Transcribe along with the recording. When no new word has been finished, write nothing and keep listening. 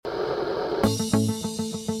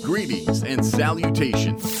Greetings and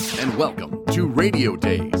salutations, and welcome to Radio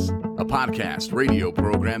Days, a podcast radio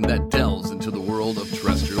program that delves into the world of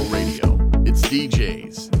terrestrial radio. Its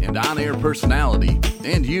DJs and on-air personality,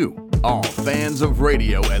 and you, all fans of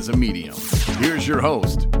radio as a medium. Here's your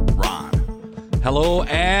host, Ron. Hello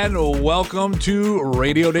and welcome to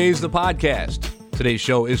Radio Days, the podcast. Today's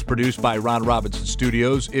show is produced by Ron Robinson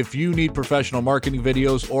Studios. If you need professional marketing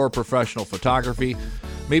videos or professional photography,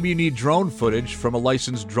 maybe you need drone footage from a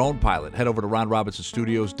licensed drone pilot, head over to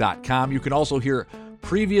ronrobinsonstudios.com. You can also hear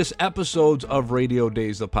previous episodes of Radio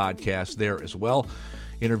Days, the podcast there as well.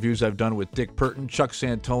 Interviews I've done with Dick Purton, Chuck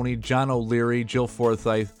Santoni, John O'Leary, Jill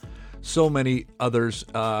Forsyth, so many others.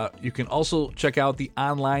 You can also check out the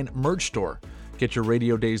online merch store. Get your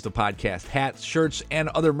Radio Days, the podcast hats, shirts, and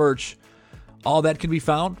other merch. All that can be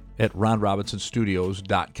found at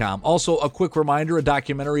ronrobinsonstudios.com. Also, a quick reminder, a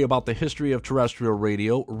documentary about the history of terrestrial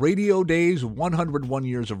radio, Radio Days 101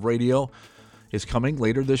 Years of Radio, is coming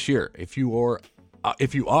later this year. If you are,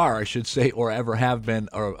 I should say, or ever have been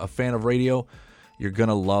a fan of radio, you're going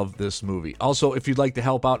to love this movie. Also, if you'd like to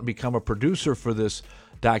help out and become a producer for this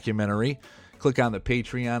documentary, click on the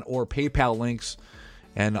Patreon or PayPal links.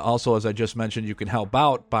 And also, as I just mentioned, you can help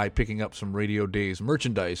out by picking up some Radio Days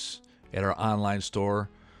merchandise at our online store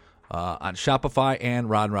on Shopify and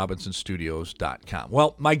ronrobinsonstudios.com.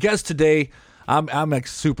 Well, my guest today, I'm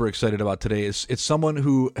super excited about today. It's someone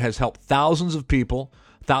who has helped thousands of people,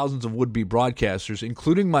 thousands of would-be broadcasters,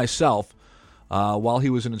 including myself, while he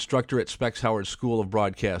was an instructor at Specs Howard School of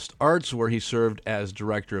Broadcast Arts, where he served as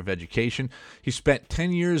Director of Education. He spent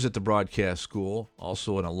 10 years at the broadcast school,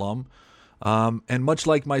 also an alum. And much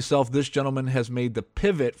like myself, this gentleman has made the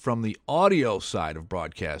pivot from the audio side of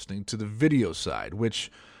broadcasting to the video side,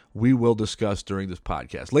 which we will discuss during this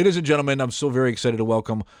podcast. Ladies and gentlemen, I'm so very excited to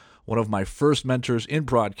welcome one of my first mentors in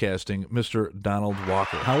broadcasting, Mr. Donald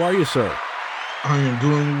Walker. How are you, sir? I am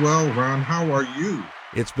doing well, Ron. How are you?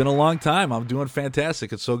 It's been a long time. I'm doing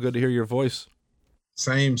fantastic. It's so good to hear your voice.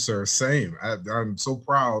 Same, sir. Same. I'm so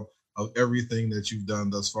proud of everything that you've done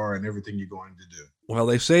thus far and everything you're going to do. Well,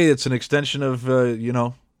 they say it's an extension of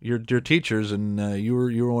your teachers, and you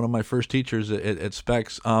were one of my first teachers at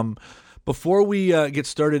Specs. Before we get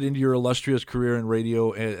started into your illustrious career in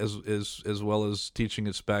radio, as well as teaching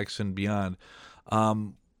at Specs and beyond,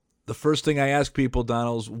 the first thing I ask people,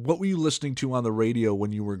 Donald, is what were you listening to on the radio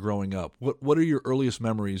when you were growing up? What are your earliest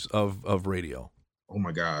memories of radio? Oh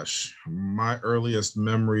my gosh, my earliest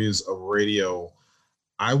memories of radio,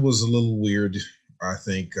 I was a little weird, I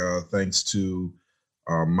think, thanks to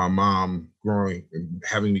my mom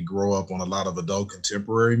having me grow up on a lot of adult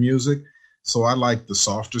contemporary music. So I liked the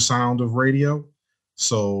softer sound of radio.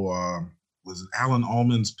 So was it Alan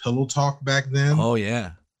Allman's Pillow Talk back then? Oh,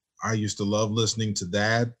 yeah. I used to love listening to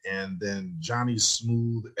that. And then Johnny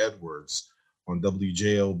Smooth Edwards on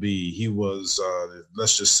WJLB. He was,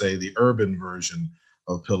 let's just say, the urban version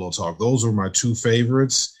of Pillow Talk. Those were my two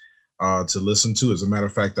favorites to listen to. As a matter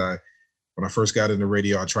of fact, when I first got into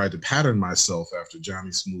radio, I tried to pattern myself after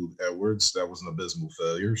Johnny Smooth Edwards. That was an abysmal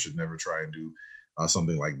failure. Should never try and do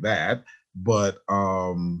something like that. But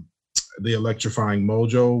The Electrifying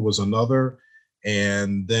Mojo was another.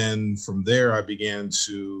 And then from there, I began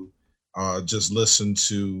to just listen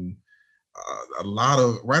to a lot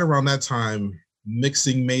of, right around that time,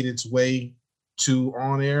 mixing made its way to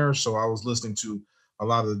on air. So I was listening to a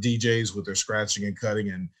lot of the DJs with their scratching and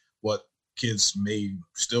cutting and what kids may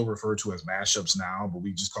still refer to as mashups now, but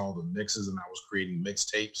we just call them mixes. And I was creating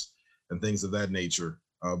mixtapes and things of that nature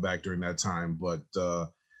back during that time. But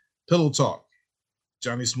Pillow Talk,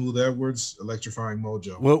 Johnny Smooth Edwards, Electrifying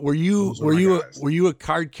Mojo. Well, were you a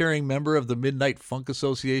card-carrying member of the Midnight Funk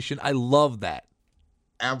Association? I love that.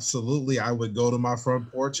 Absolutely. I would go to my front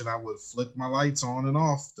porch and I would flick my lights on and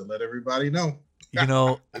off to let everybody know. You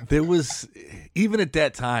know, there was, even at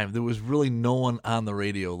that time, there was really no one on the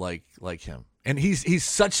radio like him. And he's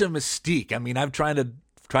such a mystique. I mean, I've tried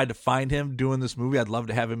to find him doing this movie. I'd love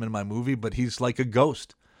to have him in my movie, but he's like a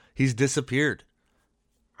ghost. He's disappeared.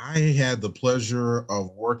 I had the pleasure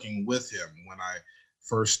of working with him when I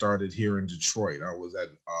first started here in Detroit. I was at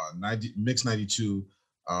Mix 92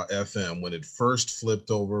 FM when it first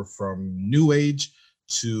flipped over from New Age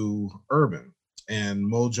to Urban. And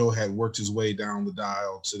Mojo had worked his way down the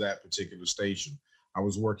dial to that particular station. I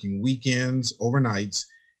was working weekends, overnights,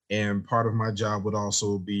 and part of my job would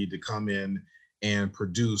also be to come in and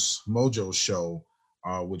produce Mojo's show,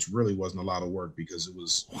 which really wasn't a lot of work because it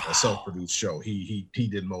was a self-produced show. He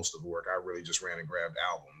did most of the work. I really just ran and grabbed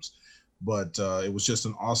albums. But it was just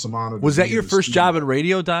an awesome honor. Was that your first job in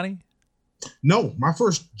radio, Donnie? No, my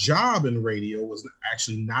first job in radio was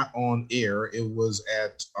actually not on air. It was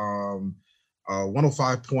at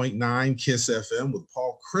 105.9 KISS FM with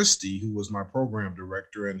Paul Christie, who was my program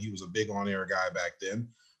director, and he was a big on-air guy back then,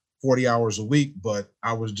 40 hours a week, but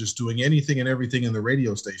I was just doing anything and everything in the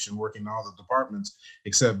radio station, working all the departments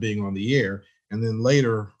except being on the air. And then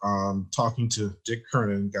later, talking to Dick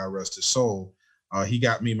Kernan, God rest his soul, he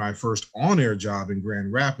got me my first on-air job in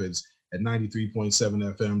Grand Rapids at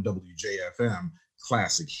 93.7 FM WJFM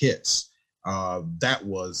Classic Hits. That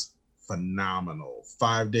was phenomenal.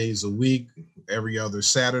 5 days a week, every other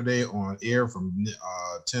Saturday on air from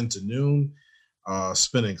 10 to noon,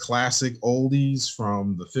 spinning classic oldies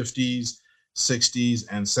from the 50s, 60s,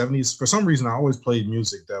 and 70s. For some reason, I always played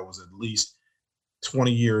music that was at least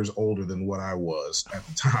 20 years older than what I was at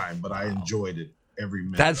the time, but I enjoyed it every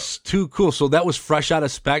minute. That's too cool. So that was fresh out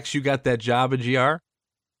of Specs. You got that job at GR?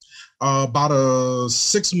 About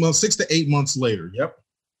 6 to 8 months later. Yep.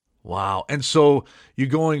 Wow. And so you're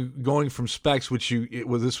going from Specs, which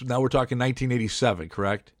now we're talking 1987,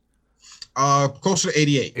 correct? Closer to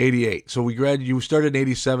 88. 88. So you started in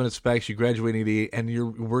 87 at Specs, you graduated in 88, and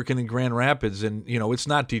you're working in Grand Rapids. And, it's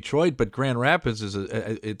not Detroit, but Grand Rapids is,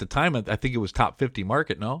 at the time, I think it was top 50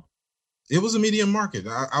 market, no? It was a medium market.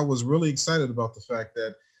 I was really excited about the fact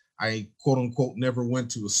that I, quote unquote, never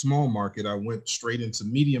went to a small market. I went straight into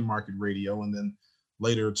medium market radio and then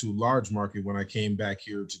later to large market when I came back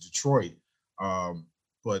here to Detroit.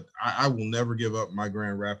 But I will never give up my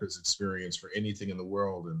Grand Rapids experience for anything in the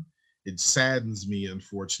world. And it saddens me,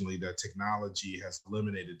 unfortunately, that technology has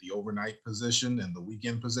eliminated the overnight position and the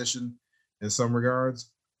weekend position in some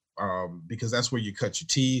regards, because that's where you cut your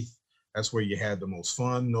teeth. That's where you had the most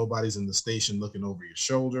fun. Nobody's in the station looking over your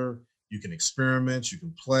shoulder. You can experiment, you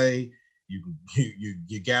can play, you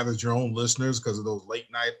gathered your own listeners because of those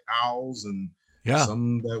late night owls and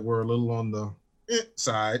some that were a little on the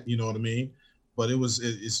side, you know what I mean? But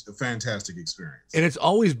it's a fantastic experience. And it's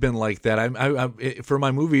always been like that. I for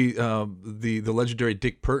my movie, the legendary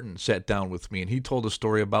Dick Purton sat down with me, and he told a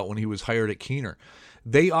story about when he was hired at Keener.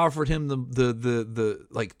 They offered him the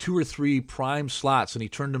like 2 or 3 prime slots, and he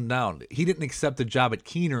turned them down. He didn't accept the job at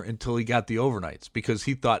Keener until he got the overnights because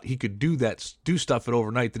he thought he could do stuff at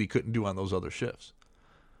overnight that he couldn't do on those other shifts.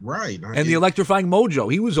 Right. And the Electrifying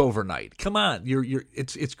Mojo, he was overnight. Come on,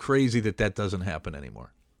 it's crazy that doesn't happen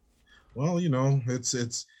anymore. Well,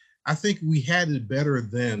 it's I think we had it better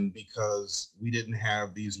then because we didn't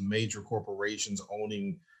have these major corporations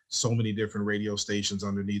owning so many different radio stations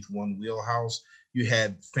underneath one wheelhouse. You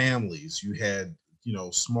had families, you had,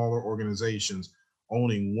 smaller organizations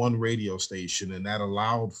owning one radio station, and that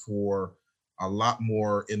allowed for a lot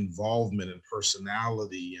more involvement and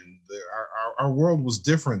personality. And our world was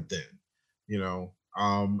different then,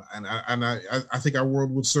 and I think our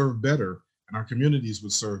world would serve better and our communities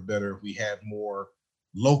would serve better if we had more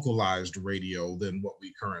localized radio than what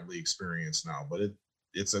we currently experience now. But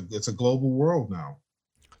it's a global world now.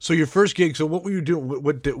 So your first gig, so what were you doing?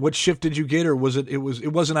 What shift did you get, or was it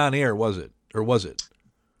wasn't on air, was it? Or was it?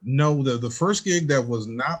 No, the first gig that was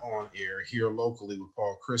not on air here locally with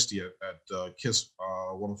Paul Christie at KISS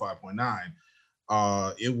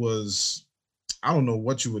 105.9, it was, I don't know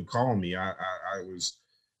what you would call me. I was,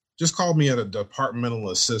 just called me a departmental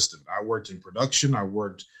assistant. I worked in production. I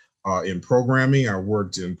worked in programming. I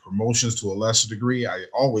worked in promotions to a lesser degree. I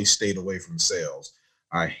always stayed away from sales.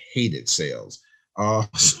 I hated sales. So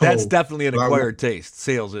that's definitely an acquired taste.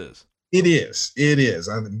 Sales is. It is.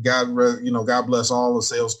 God bless all the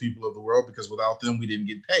salespeople of the world, because without them, we didn't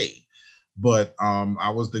get paid. But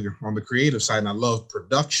I was on the creative side, and I loved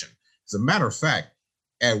production. As a matter of fact,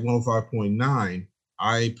 at 105.9,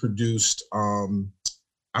 I produced.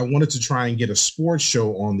 I wanted to try and get a sports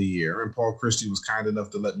show on the air, and Paul Christie was kind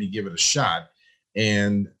enough to let me give it a shot.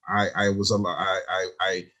 And I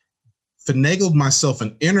finagled myself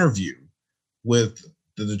an interview with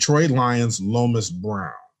the Detroit Lions' Lomas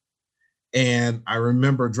Brown. And I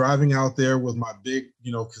remember driving out there with my big,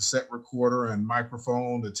 cassette recorder and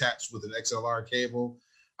microphone attached with an XLR cable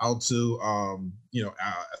out to, I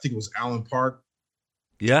think it was Allen Park.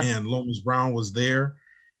 Yeah. And Lomas Brown was there.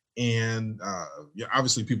 And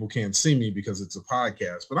obviously people can't see me because it's a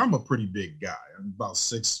podcast, but I'm a pretty big guy. I'm about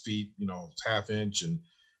 6 feet, half inch. And,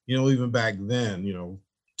 even back then,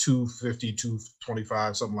 250,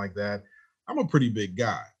 225, something like that. I'm a pretty big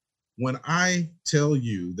guy. When I tell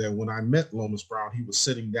you that when I met Lomas Brown, he was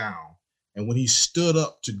sitting down, and when he stood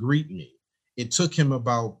up to greet me, it took him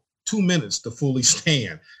about 2 minutes to fully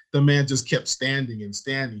stand. The man just kept standing and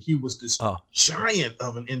standing. He was this giant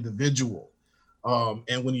of an individual.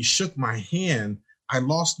 And when he shook my hand, I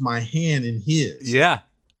lost my hand in his. Yeah.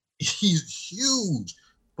 he's huge,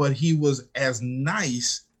 but he was as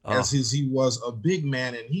nice as he was a big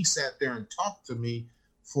man. And he sat there and talked to me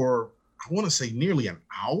for, I want to say, nearly an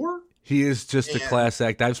hour. He is just a class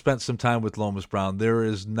act. I've spent some time with Lomas Brown. There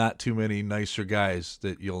is not too many nicer guys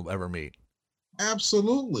that you'll ever meet.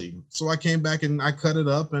 Absolutely. So I came back and I cut it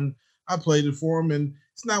up and I played it for them. And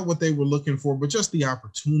it's not what they were looking for, but just the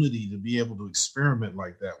opportunity to be able to experiment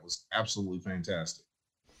like that was absolutely fantastic.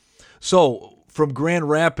 So from Grand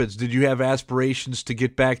Rapids, did you have aspirations to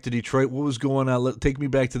get back to Detroit? What was going on? Take me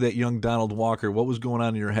back to that young Donald Walker. What was going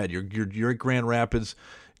on in your head? You're at Grand Rapids.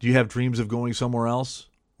 Do you have dreams of going somewhere else?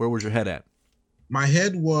 Where was your head at? My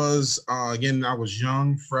head was, again, I was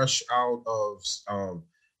young, fresh out of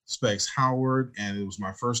Specs Howard, and it was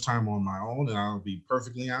my first time on my own. And I'll be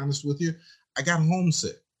perfectly honest with you, I got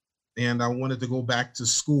homesick, and I wanted to go back to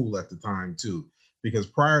school at the time too, because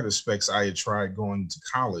prior to Specs, I had tried going to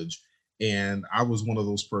college, and I was one of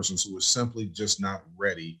those persons who was simply just not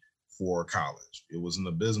ready for college. It was an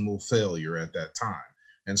abysmal failure at that time,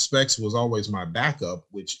 and Specs was always my backup,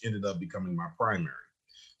 which ended up becoming my primary.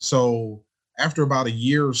 So after about a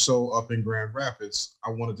year or so up in Grand Rapids, I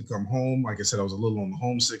wanted to come home. Like I said, I was a little on the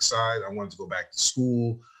homesick side. I wanted to go back to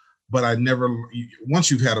school, but I never, once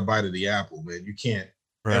you've had a bite of the apple, man, you can't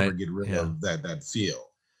ever get rid of that feel.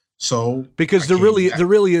 So because there really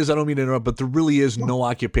is, I don't mean to interrupt, but there really is no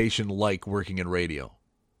occupation like working in radio.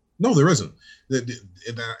 No, there isn't.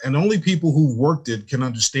 And only people who worked it can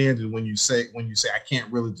understand it when you say, I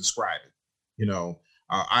can't really describe it. You know,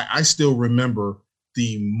 I still remember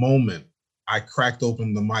the moment I cracked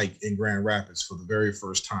open the mic in Grand Rapids for the very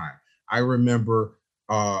first time. I remember,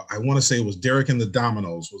 I want to say it was Derek and the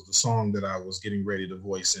Dominoes was the song that I was getting ready to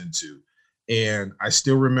voice into. And I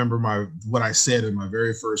still remember what I said in my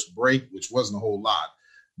very first break, which wasn't a whole lot,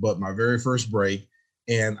 but my very first break.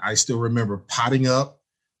 And I still remember potting up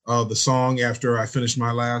the song after I finished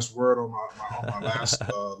my last word on my last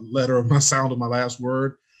letter of my sound of my last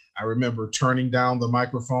word. I remember turning down the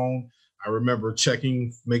microphone. I remember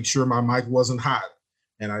checking, make sure my mic wasn't hot,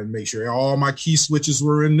 and I make sure all my key switches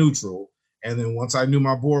were in neutral. And then once I knew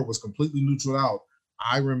my board was completely neutral out,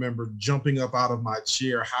 I remember jumping up out of my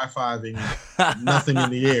chair, high-fiving, nothing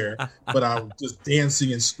in the air, but I was just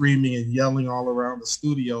dancing and screaming and yelling all around the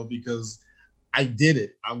studio because I did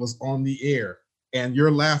it. I was on the air, and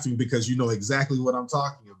you're laughing because you know exactly what I'm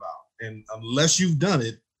talking about. And unless you've done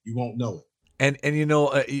it, you won't know it. And you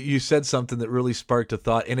know, you said something that really sparked a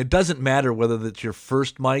thought, and it doesn't matter whether that's your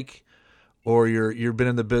first mic or you've been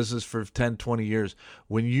in the business for 10, 20 years.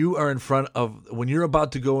 When you are when you're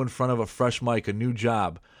about to go in front of a fresh mic, a new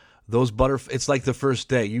job, it's like the first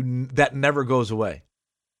day. That never goes away.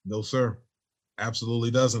 No, sir.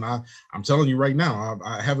 Absolutely doesn't. I'm telling you right now,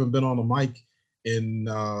 I haven't been on a mic in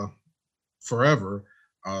forever.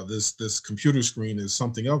 This computer screen is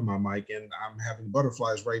something of my mic, and I'm having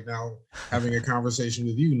butterflies right now, having a conversation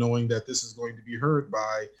with you, knowing that this is going to be heard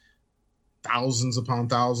by thousands upon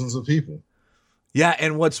thousands of people. Yeah,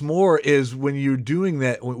 and what's more is when you're doing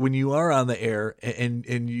that, when you are on the air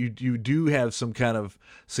and you do have some kind of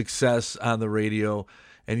success on the radio,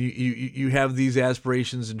 and you have these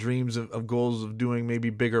aspirations and dreams of goals of doing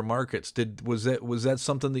maybe bigger markets. Was that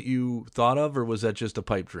something that you thought of, or was that just a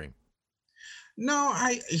pipe dream? No,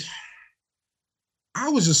 I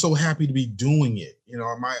was just so happy to be doing it. You know,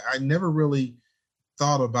 I never really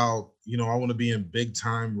thought about, you know, I want to be in big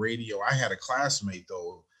time radio. I had a classmate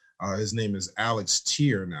though. His name is Alex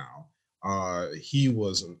Tier now. He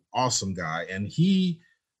was an awesome guy. And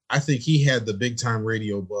I think he had the big time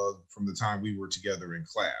radio bug from the time we were together in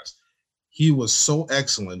class. He was so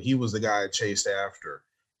excellent. He was the guy I chased after.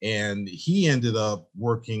 And he ended up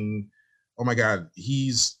working, oh my God,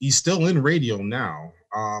 he's still in radio now.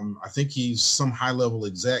 I think he's some high level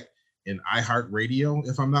exec in iHeartRadio,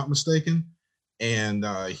 if I'm not mistaken. And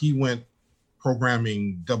he went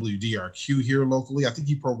programming WDRQ here locally. I think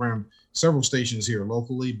he programmed several stations here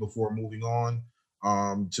locally before moving on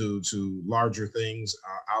to larger things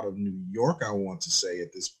out of New York, I want to say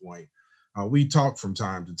at this point. We talk from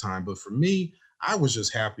time to time, but for me, I was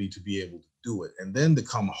just happy to be able to do it. And then to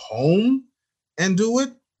come home and do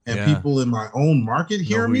it, and people in my own market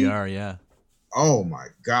hear me. We are, yeah. Oh my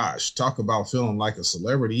gosh, talk about feeling like a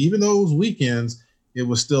celebrity. Even though it was weekends, it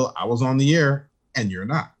was still, I was on the air and you're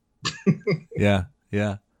not. Yeah.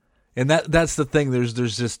 And that's the thing. There's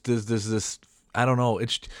this, I don't know.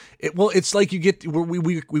 It's like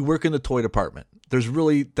we work in the toy department.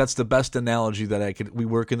 That's the best analogy that we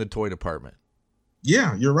work in the toy department.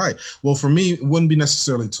 Yeah, you're right. Well, for me, it wouldn't be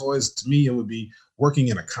necessarily toys. To me, it would be working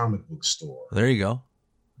in a comic book store. There you go.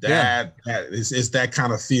 It's that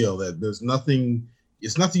kind of feel that there's nothing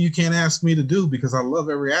it's nothing you can't ask me to do because I love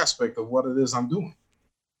every aspect of what it is I'm doing.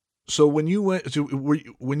 So when you went,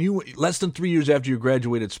 when you less than 3 years after you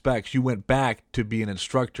graduated Specs, you went back to be an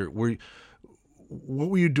instructor. What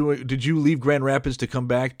were you doing? Did you leave Grand Rapids to come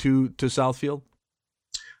back to Southfield?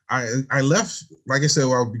 I left, like I said,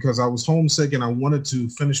 because I was homesick and I wanted to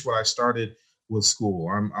finish what I started with school.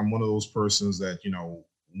 I'm one of those persons that,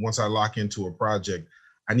 once I lock into a project,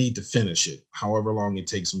 I need to finish it, however long it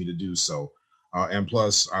takes me to do so. And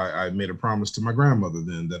plus, I made a promise to my grandmother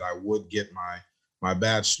then that I would get my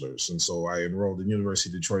bachelor's. And so I enrolled in University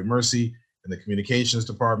of Detroit Mercy in the communications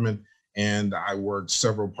department. And I worked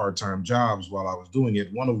several part-time jobs while I was doing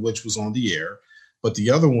it, one of which was on the air. But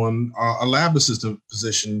the other one, a lab assistant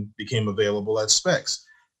position became available at Specs.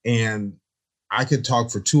 And I could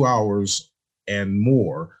talk for 2 hours and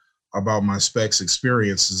more about my Specs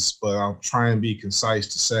experiences, but I'll try and be concise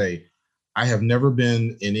to say, I have never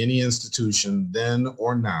been in any institution then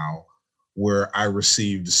or now where I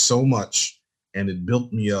received so much and it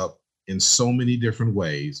built me up in so many different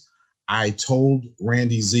ways. I told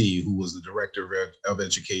Randy Z, who was the director of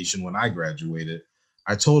education when I graduated,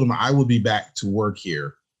 I told him I would be back to work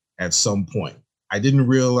here at some point. I didn't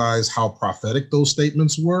realize how prophetic those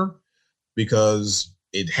statements were because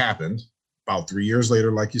it happened. About 3 years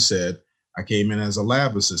later, like you said, I came in as a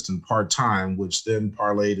lab assistant part-time, which then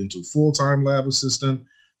parlayed into full-time lab assistant,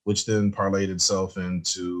 which then parlayed itself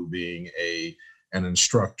into being an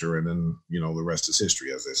instructor. And then, the rest is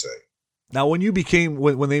history, as they say. Now, when you became,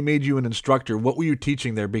 when they made you an instructor, what were you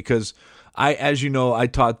teaching there? Because as you know, I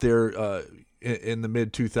taught there in the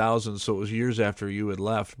mid 2000s, so it was years after you had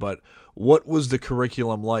left. But what was the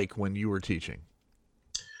curriculum like when you were teaching?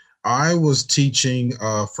 I was teaching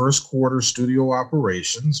first quarter studio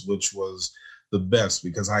operations, which was the best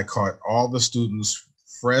because I caught all the students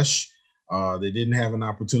fresh. They didn't have an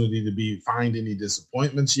opportunity to find any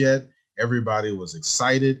disappointments yet. Everybody was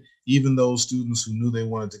excited. Even those students who knew they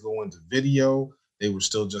wanted to go into video, they were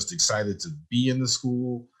still just excited to be in the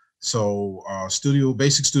school. So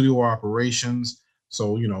basic studio operations.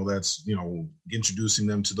 So, that's, introducing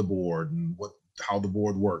them to the board and how the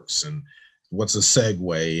board works and what's a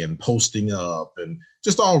segue and posting up and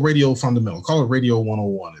just all radio fundamental. Call it Radio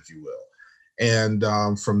 101, if you will.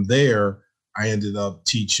 And from there, I ended up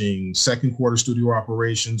teaching second quarter studio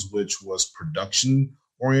operations, which was production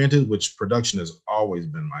oriented, which production has always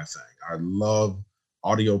been my thing. I love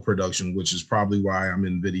audio production, which is probably why I'm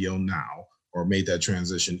in video now, or made that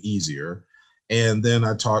transition easier. And then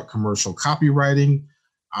I taught commercial copywriting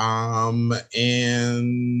and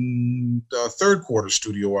third quarter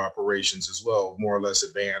studio operations as well, more or less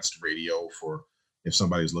advanced radio for if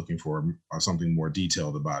somebody's looking for something more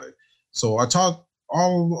detailed about it. So I taught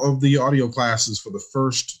all of the audio classes for the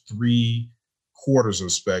first 3 quarters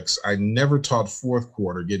of Specs. I never taught fourth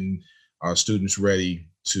quarter, getting students ready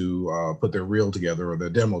to put their reel together or their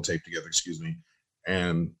demo tape together,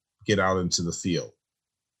 and get out into the field.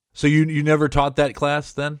 So you never taught that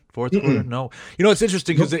class then, fourth quarter? No. It's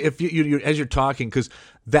interesting because if you as you're talking, because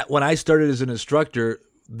that when I started as an instructor,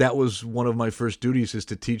 that was one of my first duties is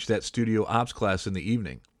to teach that studio ops class in the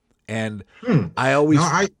evening, and I always.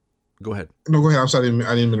 Go ahead. No, go ahead. I'm sorry.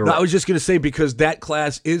 I didn't interrupt. No, I was just going to say, because that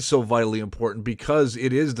class is so vitally important because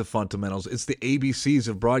it is the fundamentals. It's the ABCs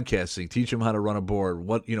of broadcasting. Teach them how to run a board,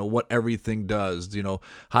 what everything does,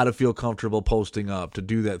 how to feel comfortable posting up, to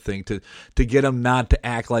do that thing, to get them not to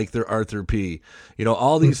act like they're Arthur P.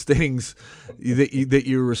 All these things that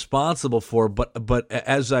you're responsible for. But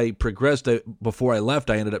as I progressed, before I left,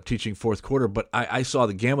 I ended up teaching fourth quarter, but I saw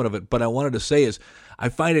the gamut of it. But I wanted to say is, I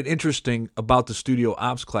find it interesting about the studio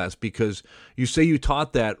ops class because you say you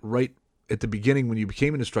taught that right at the beginning when you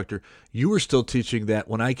became an instructor. You were still teaching that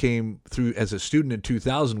when I came through as a student in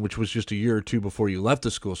 2000, which was just a year or two before you left the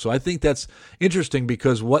school. So I think that's interesting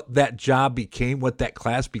because what that job became, what that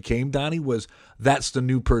class became, Donnie, was that's the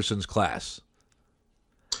new person's class.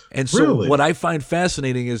 And so Really? What I find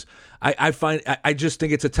fascinating is I just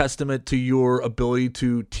think it's a testament to your ability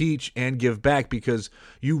to teach and give back because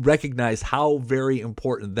you recognize how very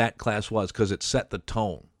important that class was because it set the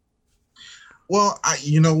tone. Well,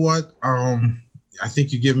 you know what? I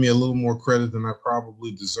think you give me a little more credit than I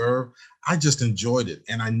probably deserve. I just enjoyed it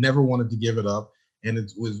and I never wanted to give it up. And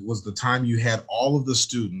it was the time you had all of the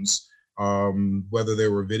students, whether they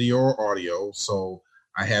were video or audio. So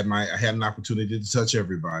I had an opportunity to touch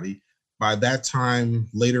everybody. By that time,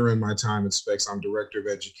 later in my time at Specs, I'm director of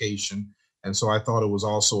education. And so I thought it was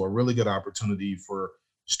also a really good opportunity for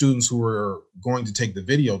students who were going to take the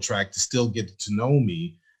video track to still get to know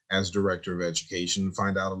me as director of education and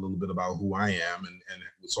find out a little bit about who I am. And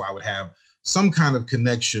so I would have some kind of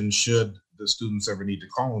connection should the students ever need to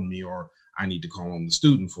call on me, or I need to call on the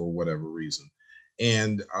student for whatever reason.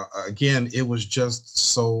 And again, it was just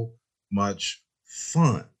so much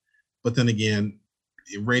fun. But then again,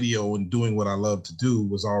 radio and doing what I love to do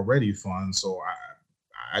was already fun. So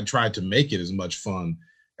I tried to make it as much fun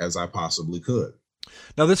as I possibly could.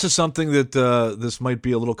 Now, this is something that this might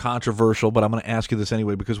be a little controversial, but I'm going to ask you this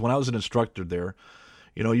anyway, because when I was an instructor there,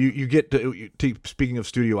 you know, you get to, speaking of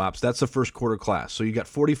studio ops, that's the first quarter class. So you got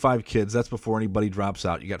 45 kids. That's before anybody drops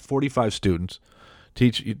out. You got 45 students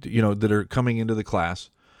that are coming into the class.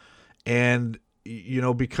 And, you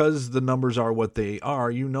know, because the numbers are what they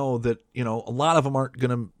are, you know that, you know, a lot of them aren't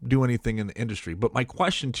going to do anything in the industry. But my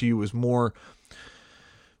question to you is more,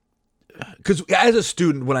 because as a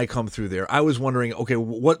student, when I come through there, I was wondering, okay,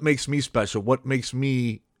 what makes me special? What makes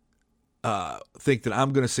me think that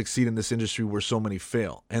I'm going to succeed in this industry where so many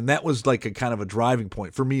fail? And that was like a kind of a driving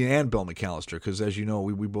point for me and Bill McAllister, because as you know,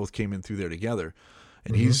 we both came in through there together,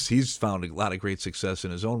 and he's found a lot of great success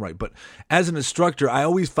in his own right. But as an instructor, I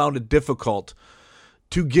always found it difficult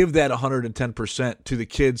to give that 110% to the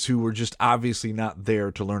kids who were just obviously not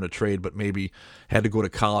there to learn a trade, but maybe had to go to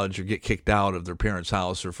college or get kicked out of their parents'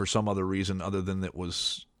 house or for some other reason other than that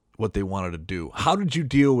was what they wanted to do. How did you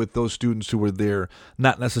deal with those students who were there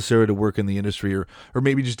not necessarily to work in the industry, or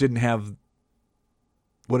maybe just didn't have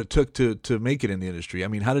what it took to make it in the industry? I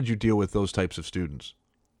mean, how did you deal with those types of students?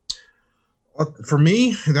 For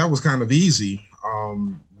me, that was kind of easy.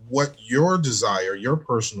 What your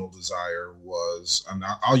personal desire was, and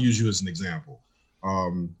I'll use you as an example.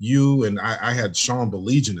 You and I had Sean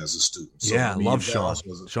Belegian as a student. So yeah, I love Sean.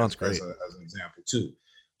 Sean's great. As an example too.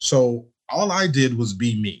 So all I did was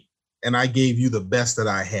be me, and I gave you the best that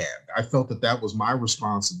I had. I felt that was my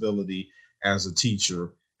responsibility as a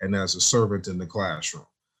teacher and as a servant in the classroom.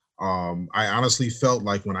 I honestly felt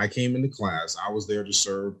like when I came into class, I was there to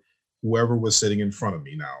serve whoever was sitting in front of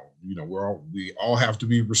me. Now, you know, we all have to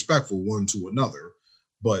be respectful one to another,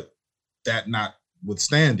 but that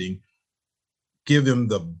notwithstanding, give them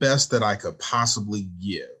the best that I could possibly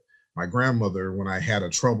give. My grandmother, when I had a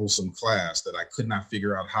troublesome class that I could not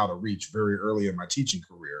figure out how to reach very early in my teaching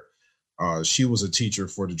career, she was a teacher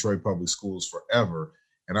for Detroit Public Schools forever.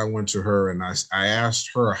 And I went to her and I asked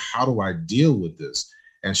her, how do I deal with this?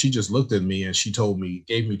 And she just looked at me and she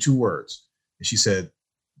gave me 2 words. And she said,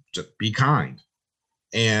 just be kind.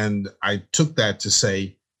 And I took that to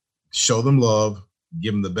say, show them love,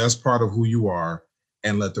 give them the best part of who you are,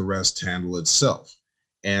 and let the rest handle itself.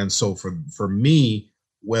 And so for me,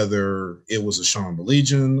 whether it was a Sean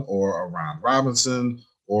Belegian or a Ron Robinson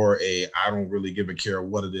or I don't really give a care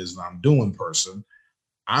what it is that I'm doing person,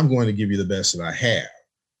 I'm going to give you the best that I have.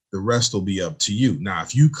 The rest will be up to you. Now,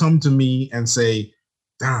 if you come to me and say,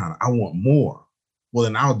 Don, I want more, well,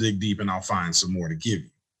 then I'll dig deep and I'll find some more to give you.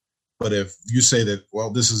 But if you say that, well,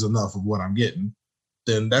 this is enough of what I'm getting,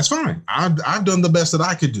 then that's fine. I've done the best that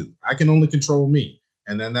I could do. I can only control me.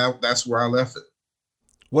 And then that's where I left it.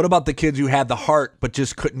 What about the kids who had the heart but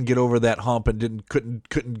just couldn't get over that hump and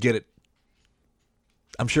couldn't get it?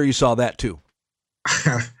 I'm sure you saw that too.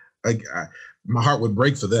 My heart would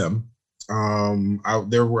break for them.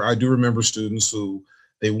 I do remember students who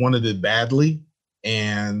they wanted it badly,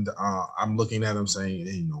 and I'm looking at them saying,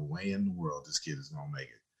 "There ain't no way in the world this kid is gonna make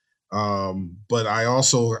it." But I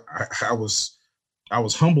also I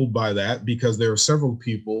was humbled by that, because there were several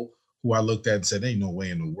people who I looked at and said, ain't no way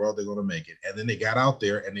in the world they're going to make it. And then they got out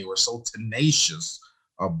there and they were so tenacious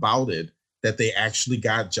about it that they actually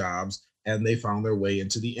got jobs and they found their way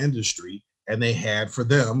into the industry, and they had for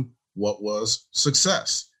them what was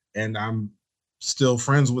success. And I'm still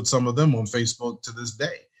friends with some of them on Facebook to this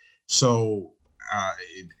day. So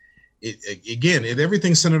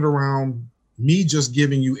everything centered around me just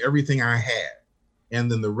giving you everything I had,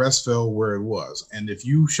 and then the rest fell where it was. And if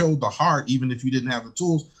you showed the heart, even if you didn't have the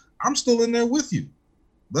tools, I'm still in there with you.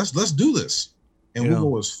 Let's do this, and we'll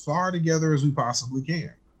go as far together as we possibly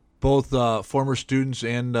can. Both former students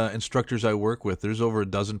and instructors I work with, there's over a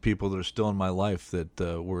dozen people that are still in my life that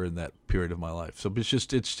were in that period of my life. So it's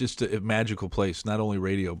just a magical place, not only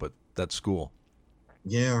radio, but that school.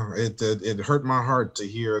 Yeah, it hurt my heart to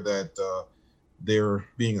hear that they're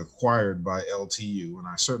being acquired by LTU. And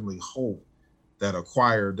I certainly hope that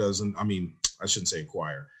acquire doesn't, I shouldn't say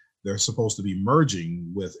acquire. They're supposed to be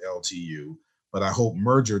merging with LTU, but I hope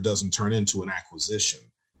merger doesn't turn into an acquisition.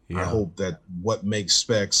 Yeah. I hope that what makes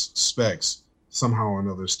specs somehow or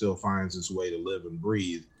another still finds its way to live and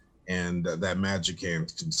breathe, and that magic can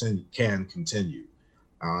continue.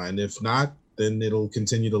 And if not, then it'll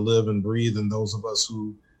continue to live and breathe in those of us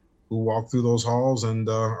who who walk through those halls and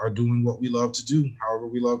are doing what we love to do, however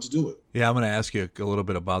we love to do it. Yeah, I'm going to ask you a little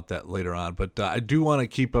bit about that later on, but I do want to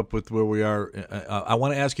keep up with where we are. I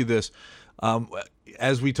want to ask you this.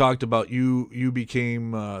 As we talked about, you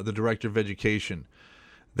became the director of education.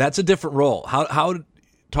 That's a different role. How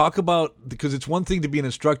talk about, because it's one thing to be an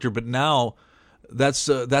instructor, but now that's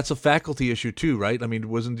a faculty issue too, right? I mean,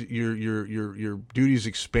 wasn't your duties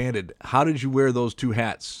expanded? How did you wear those two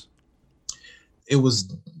hats? It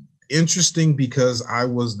was interesting because I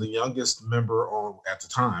was the youngest member at the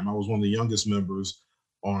time. I was one of the youngest members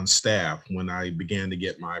on staff when I began to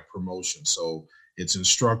get my promotion. So it's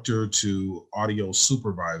instructor to audio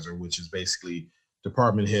supervisor, which is basically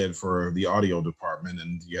department head for the audio department,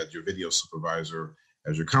 and you had your video supervisor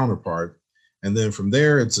as your counterpart. And then from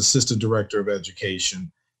there, it's assistant director of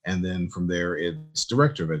education. And then from there, it's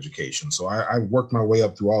director of education. So I worked my way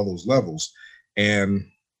up through all those levels. And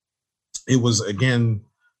it was, again,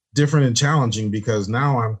 different and challenging because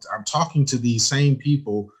now I'm talking to these same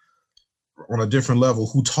people on a different level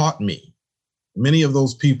who taught me. Many of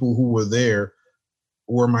those people who were there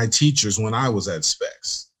were my teachers when I was at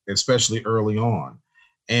Specs, especially early on.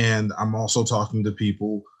 And I'm also talking to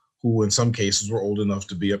people who in some cases were old enough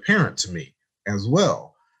to be a parent to me as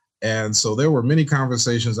well. And so there were many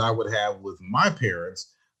conversations I would have with my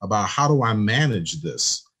parents about how do I manage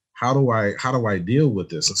this? How do I deal with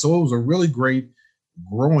this? And so it was a really great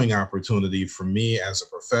growing opportunity for me as a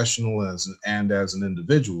professional and as an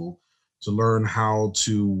individual to learn how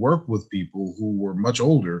to work with people who were much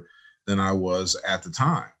older than I was at the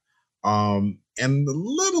time. And a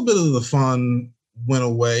little bit of the fun went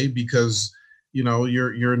away because, you know,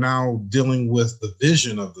 you're now dealing with the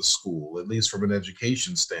vision of the school, at least from an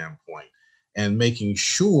education standpoint, and making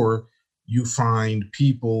sure you find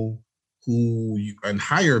people and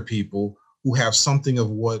hire people who have something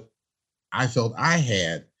of what I felt I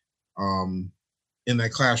had in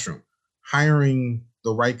that classroom. Hiring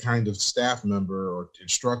the right kind of staff member or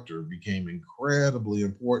instructor became incredibly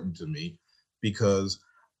important to me because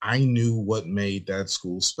I knew what made that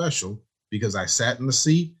school special because I sat in the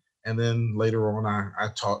seat, and then later on I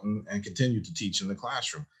taught and continued to teach in the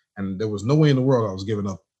classroom. And there was no way in the world I was giving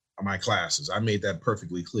up my classes. I made that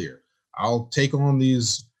perfectly clear. I'll take on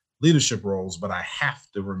these leadership roles, but I have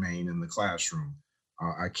to remain in the classroom.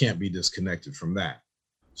 I can't be disconnected from that.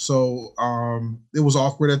 So it was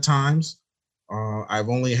awkward at times. I've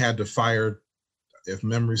only had to fire, if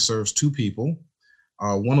memory serves, 2 people,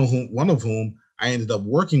 one of whom I ended up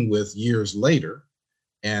working with years later.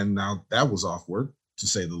 And now that was awkward, to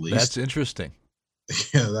say the least. That's interesting.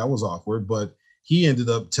 Yeah, that was awkward. But he ended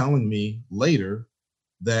up telling me later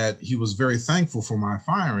that he was very thankful for my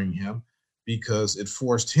firing him because it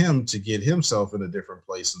forced him to get himself in a different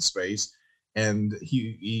place and space. And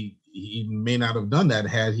he may not have done that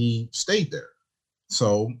had he stayed there.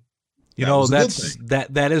 So, you know,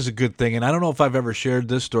 that is a good thing. And I don't know if I've ever shared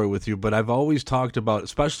this story with you, but I've always talked about,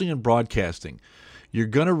 especially in broadcasting, you're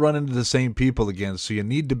going to run into the same people again. So you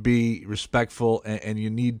need to be respectful and you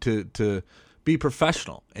need to be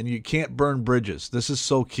professional, and you can't burn bridges. This is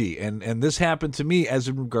so key. And this happened to me as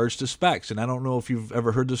in regards to Specs. And I don't know if you've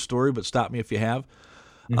ever heard this story, but stop me if you have.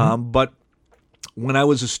 Mm-hmm. But when I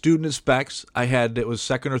was a student at Specs, it was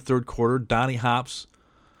second or third quarter, Donnie Hops.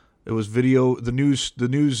 It was video, the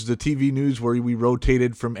TV news where we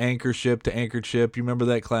rotated from anchorship to anchorship. You remember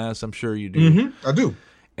that class? I'm sure you do. Mm-hmm. I do.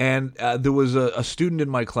 And there was a student in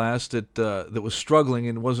my class that was struggling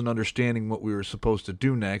and wasn't understanding what we were supposed to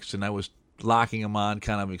do next, and I was locking him on,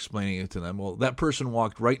 kind of explaining it to them. Well, that person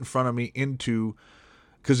walked right in front of me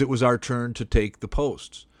because it was our turn to take the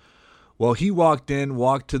posts. Well, he walked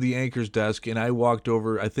to the anchor's desk, and I walked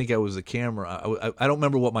over. I think I was the camera. I don't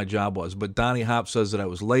remember what my job was, but Donnie Hop says that I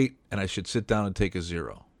was late and I should sit down and take a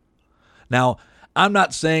 0. Now, I'm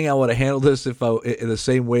not saying I would have handled this in the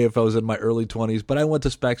same way if I was in my early 20s, but I went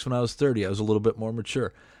to Specs when I was 30. I was a little bit more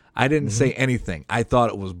mature. I didn't say anything. I thought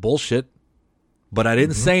it was bullshit, but I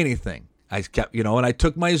didn't say anything. I kept, and I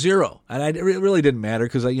took my 0, and it really didn't matter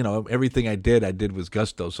because everything I did with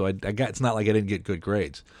gusto. So it's not like I didn't get good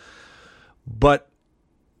grades. But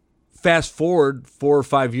fast forward 4 or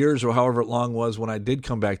 5 years or however long it was when I did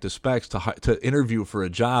come back to Specs to interview for a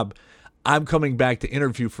job. I'm coming back to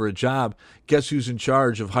interview for a job. Guess who's in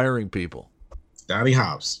charge of hiring people? Donnie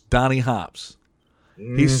Hops.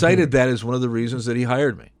 Mm-hmm. He cited that as one of the reasons that he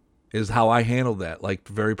hired me, is how I handled that, like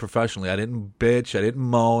very professionally. I didn't bitch. I didn't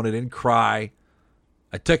moan. I didn't cry.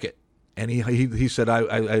 I took it. And he said, I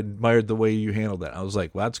admired the way you handled that. I was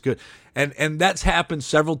like, well, that's good. And that's happened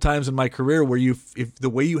several times in my career where if the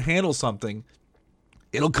way you handle something,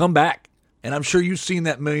 it'll come back. And I'm sure you've seen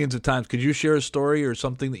that millions of times. Could you share a story or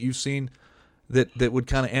something that you've seen that would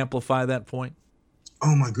kind of amplify that point?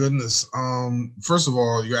 Oh my goodness. First of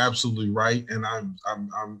all, you're absolutely right. And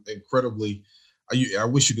I'm incredibly, I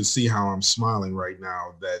wish you could see how I'm smiling right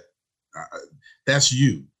now that that's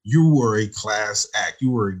you. You were a class act. You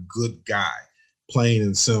were a good guy, plain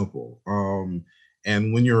and simple.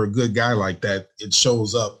 And when you're a good guy like that, it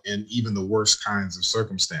shows up in even the worst kinds of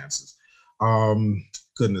circumstances.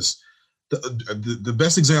 Goodness. The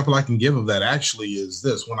best example I can give of that actually is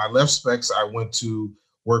this. When I left Specs, I went to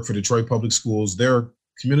work for Detroit Public Schools, their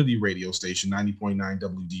community radio station, 90.9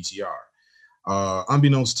 WDTR.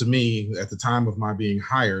 Unbeknownst to me, at the time of my being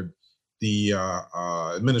hired, the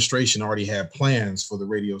administration already had plans for the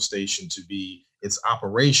radio station to be, its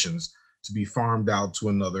operations to be farmed out to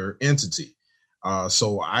another entity.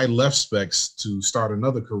 So I left Specs to start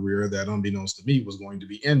another career that, unbeknownst to me, was going to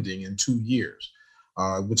be ending in 2 years.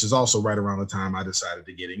 Which is also right around the time I decided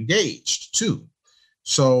to get engaged too.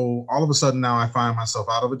 So all of a sudden now I find myself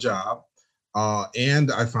out of a job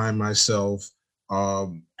and I find myself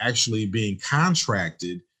actually being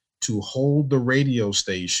contracted to hold the radio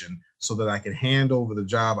station so that I can hand over the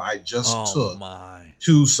job I just took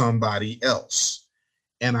to somebody else.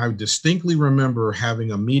 And I distinctly remember having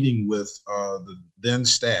a meeting with the then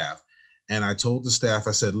staff. And I told the staff,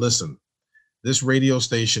 I said, listen, this radio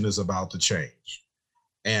station is about to change.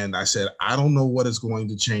 And I said, I don't know what it's going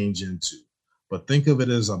to change into, but think of it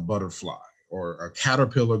as a butterfly or a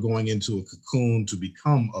caterpillar going into a cocoon to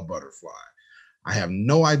become a butterfly. I have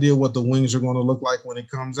no idea what the wings are going to look like when it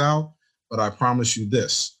comes out, but I promise you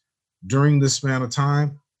this, during this span of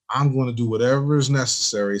time, I'm going to do whatever is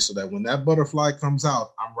necessary so that when that butterfly comes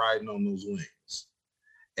out, I'm riding on those wings.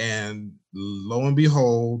 And lo and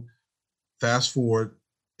behold, fast forward,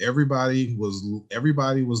 everybody was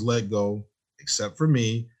let go. Except for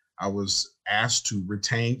me. I was asked to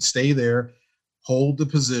stay there, hold the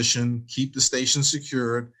position, keep the station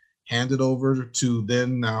secured, hand it over to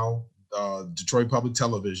then now Detroit Public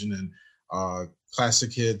Television and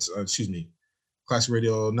Classic Radio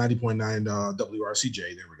 90.9 WRCJ.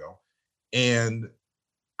 There we go. And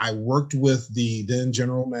I worked with the then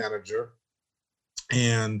general manager,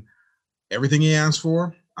 and everything he asked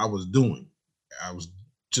for, I was doing. I was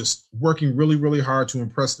just working really, really hard to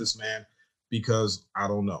impress this man. Because I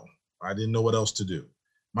don't know. I didn't know what else to do.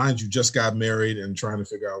 Mind you, just got married and trying to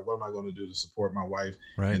figure out what am I going to do to support my wife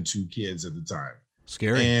and 2 kids at the time.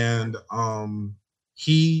 Scary. And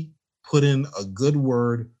he put in a good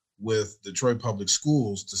word with Detroit Public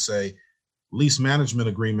Schools to say lease management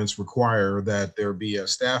agreements require that there be a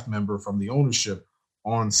staff member from the ownership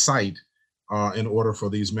on site in order for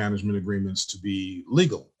these management agreements to be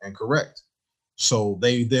legal and correct. So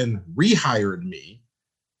they then rehired me.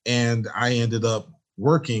 And I ended up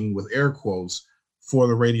working with air quotes for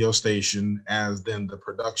the radio station as then the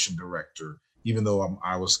production director, even though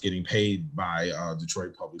I was getting paid by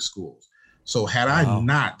Detroit Public Schools. So had I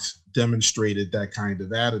not demonstrated that kind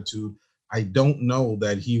of attitude, I don't know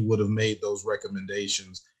that he would have made those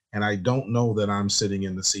recommendations. And I don't know that I'm sitting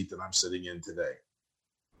in the seat that I'm sitting in today.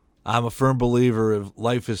 I'm a firm believer of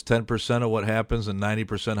life is 10% of what happens and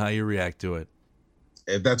 90% how you react to it.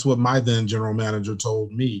 And that's what my then general manager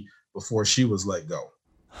told me before she was let go.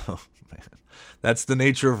 Oh man, that's the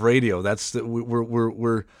nature of radio. That's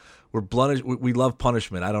we're blunt. We love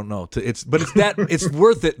punishment. I don't know. It's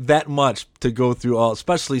worth it that much to go through all,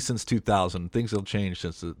 especially since 2000. Things have changed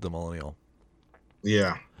since the millennial.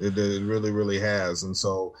 Yeah, it really, really has. And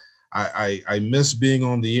so I miss being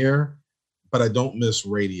on the air, but I don't miss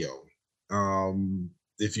radio.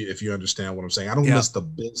 If you understand what I'm saying, I don't miss the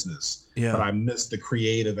business, but I miss the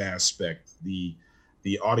creative aspect, the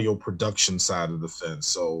audio production side of the fence.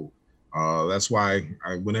 So that's why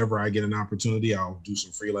whenever I get an opportunity, I'll do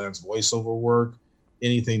some freelance voiceover work,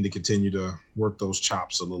 anything to continue to work those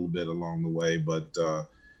chops a little bit along the way. But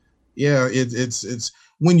it's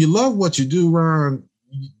when you love what you do, Ron,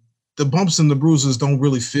 the bumps and the bruises don't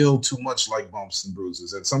really feel too much like bumps and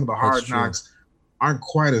bruises, and some of the hard knocks aren't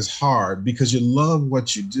quite as hard because you love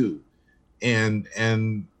what you do. And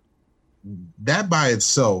that by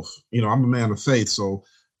itself, I'm a man of faith. So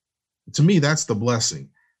to me, that's the blessing.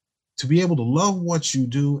 To be able to love what you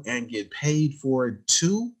do and get paid for it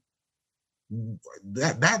too,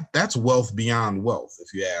 that's wealth beyond wealth,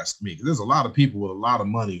 if you ask me. 'Cause there's a lot of people with a lot of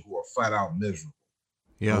money who are flat out miserable.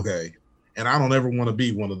 Yeah. Okay. And I don't ever want to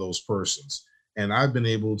be one of those persons. And I've been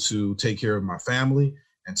able to take care of my family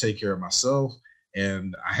and take care of myself.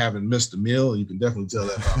 And I haven't missed a meal. You can definitely tell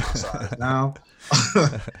that by my size now.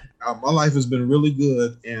 My life has been really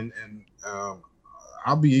good. And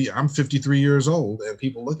I'm 53 years old, and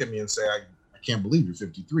people look at me and say, I can't believe you're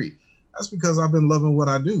 53. That's because I've been loving what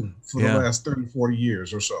I do for the last 30, 40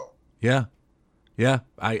 years or so. Yeah. Yeah,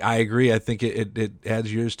 I agree. I think it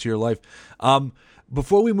adds years to your life.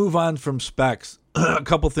 Before we move on from specs, a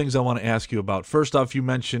couple things I want to ask you about. First off, you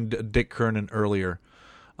mentioned Dick Kernan earlier.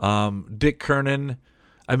 Dick Kernan,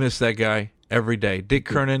 I miss that guy every day. Dick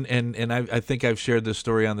Kernan, and I think I've shared this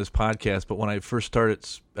story on this podcast, but when I first started,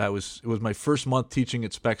 it was my first month teaching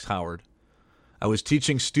at Specs Howard. I was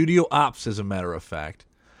teaching studio ops, as a matter of fact.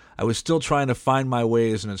 I was still trying to find my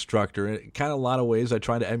way as an instructor. And kind of a lot of ways I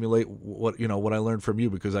tried to emulate what I learned from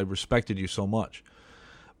you because I respected you so much.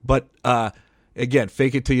 But again,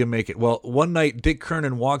 fake it till you make it. Well, one night Dick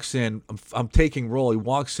Kernan walks in. I'm taking roll. He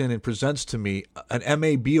walks in and presents to me an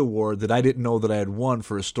MAB award that I didn't know that I had won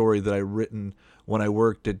for a story that I written when I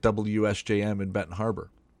worked at WSJM in Benton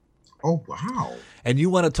Harbor. Oh, wow. And you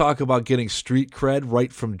want to talk about getting street cred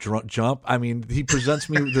right from jump? I mean, he presents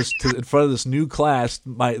me this in front of this new class,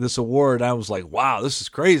 this award. And I was like, wow, this is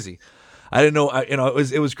crazy. I didn't know,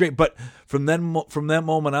 it was great. But from that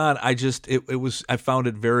moment on, I found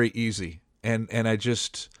it very easy. And I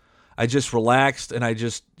just relaxed, and I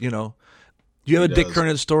just, do you have a Dick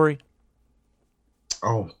Kernan story?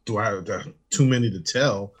 Oh, do I have too many to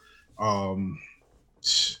tell?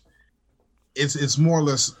 It's more or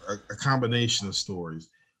less a combination of stories.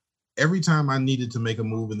 Every time I needed to make a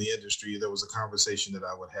move in the industry, there was a conversation that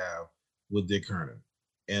I would have with Dick Kernan.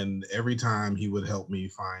 And every time he would help me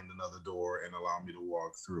find another door and allow me to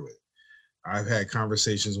walk through it. I've had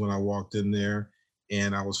conversations when I walked in there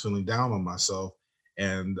and I was feeling down on myself.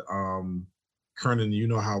 And Kernan, you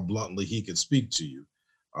know how bluntly he could speak to you.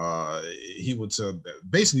 He would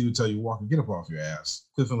tell you, Walker, get up off your ass.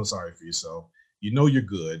 Quit feeling sorry for yourself. You know you're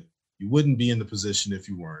good. You wouldn't be in the position if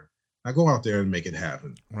you weren't. Now go out there and make it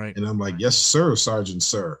happen. Right. And I'm like, yes, sir, Sergeant,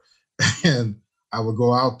 sir. And I would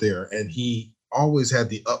go out there, and he always had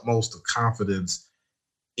the utmost of confidence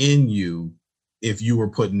in you if you were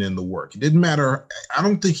putting in the work. It didn't matter. I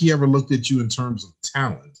don't think he ever looked at you in terms of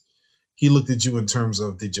talent. He looked at you in terms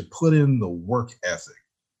of, did you put in the work ethic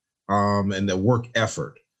and the work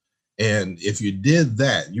effort? And if you did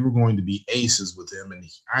that, you were going to be aces with him. And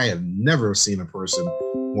I have never seen a person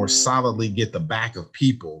more solidly get the back of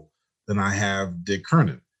people than I have Dick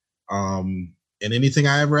Kernan. And anything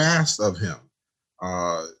I ever asked of him,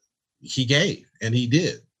 he gave, and he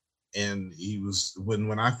did. And he was,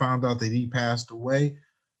 when I found out that he passed away,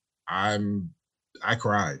 I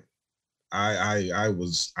cried. I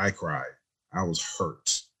cried. I was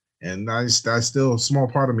hurt. And I still, a small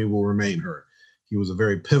part of me will remain hurt. He was a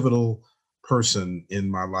very pivotal person in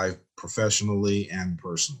my life, professionally and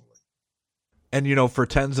personally. And, for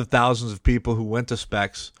tens of thousands of people who went to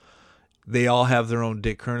Specs, they all have their own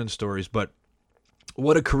Dick Kernan stories. But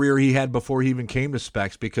what a career he had before he even came to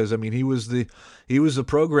Specs, because, I mean, he was the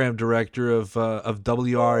program director of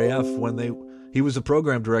WRAF when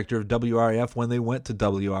they went to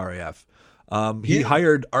WRAF. He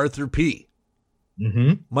hired Arthur P.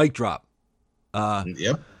 Mm-hmm. Mic drop.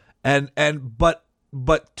 Yep.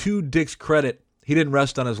 But to Dick's credit, he didn't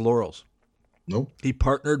rest on his laurels. Nope. He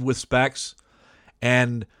partnered with Specs,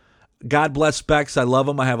 and God bless Specs. I love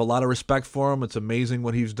him. I have a lot of respect for him. It's amazing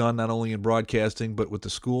what he's done, not only in broadcasting, but with the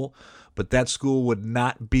school. But that school would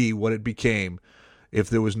not be what it became if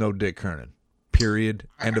there was no Dick Kernan. Period.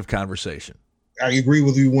 End of conversation. I agree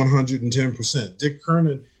with you 110%. Dick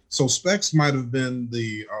Kernan. So Specs might have been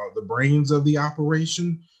the brains of the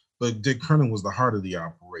operation, but Dick Kernan was the heart of the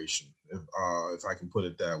operation, if I can put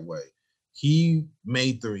it that way. He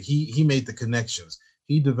made the connections.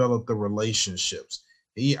 He developed the relationships.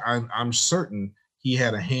 I'm certain he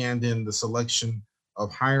had a hand in the selection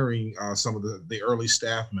of hiring some of the early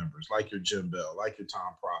staff members, like your Jim Bell, like your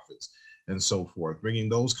Tom Profits, and so forth, bringing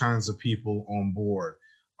those kinds of people on board.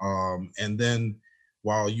 And then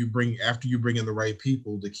after you bring in the right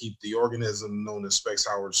people to keep the organism known as Specs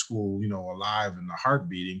Howard School, alive and the heart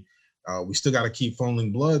beating, we still got to keep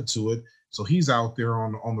funneling blood to it. So he's out there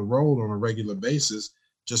on the road on a regular basis,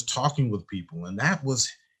 just talking with people. And that was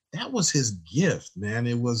his gift, man.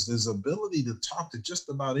 It was his ability to talk to just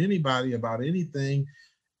about anybody about anything,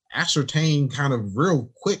 ascertain kind of real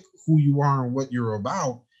quick who you are and what you're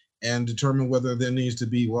about, and determine whether there needs to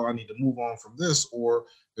be, I need to move on from this, or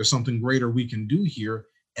there's something greater we can do here,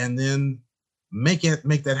 and then make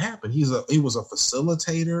that happen. He was a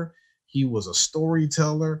facilitator. He was a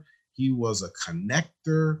storyteller. He was a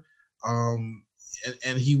connector.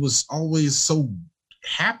 And he was always so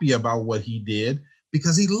happy about what he did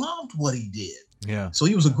because he loved what he did. Yeah. So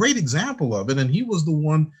he was a great example of it. And he was the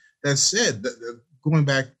one that said that going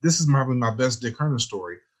back, this is probably my best Dick Kerner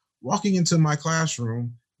story, walking into my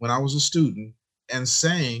classroom when I was a student and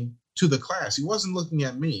saying to the class, he wasn't looking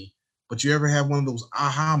at me, but you ever have one of those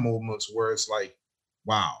aha moments where it's like,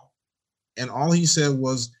 wow. And all he said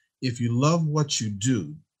was, if you love what you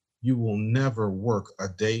do, you will never work a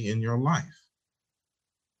day in your life.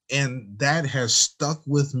 And that has stuck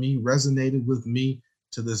with me, resonated with me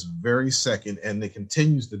to this very second. And it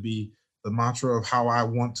continues to be the mantra of how I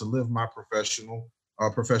want to live my professional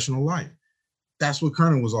life. That's what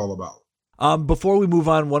Kerner was all about. Before we move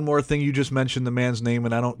on, one more thing. You just mentioned the man's name,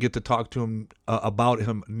 and I don't get to talk to him about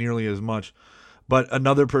him nearly as much. But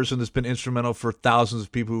another person that's been instrumental for thousands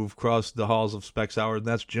of people who've crossed the halls of Specs Hour, and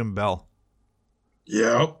that's Jim Bell.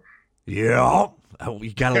 Yep. Yeah. Oh,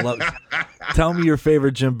 you gotta love it. Tell me your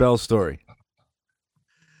favorite Jim Bell story.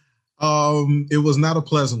 It was not a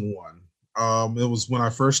pleasant one. It was when I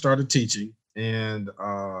first started teaching, and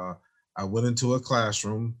I went into a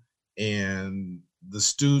classroom, and the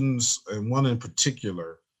students, and one in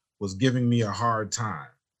particular, was giving me a hard time.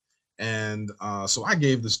 And so I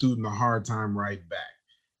gave the student a hard time right back.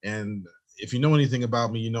 And if you know anything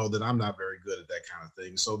about me, you know that I'm not very good at that kind of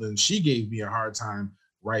thing. So then she gave me a hard time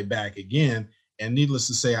right back again. And needless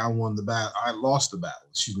to say, I won the battle. I lost the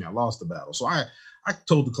battle. So I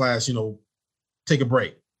told the class, take a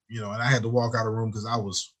break, and I had to walk out of the room because I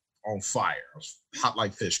was on fire. I was hot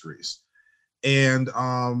like fish grease. And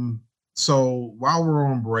so while we're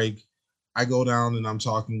on break, I go down and I'm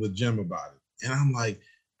talking with Jim about it. And I'm like,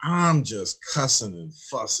 I'm just cussing and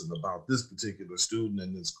fussing about this particular student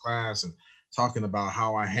in this class and talking about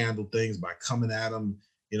how I handle things by coming at him,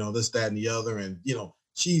 this, that, and the other. And,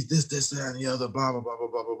 she's this, that, and the other, blah, blah, blah, blah,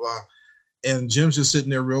 blah, blah, blah. And Jim's just sitting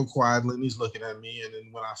there real quietly, and he's looking at me. And then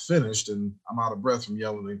when I finished, and I'm out of breath from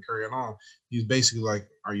yelling and carrying on, he's basically like,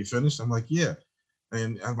 are you finished? I'm like, yeah.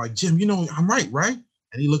 And I'm like, Jim, I'm right?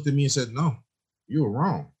 And he looked at me and said, no, you were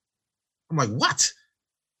wrong. I'm like, what?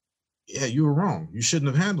 Yeah, you were wrong. You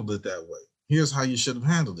shouldn't have handled it that way. Here's how you should have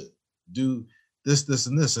handled it. Do this, this,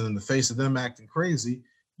 and this. And in the face of them acting crazy,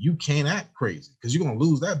 you can't act crazy because you're going to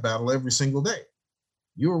lose that battle every single day.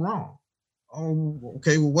 You were wrong. Oh,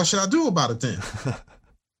 okay. Well, what should I do about it then?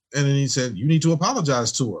 And then he said, you need to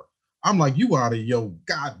apologize to her. I'm like, you out of your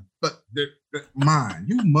mind.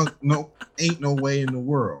 You must no, ain't no way in the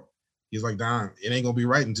world. He's like, Don, it ain't going to be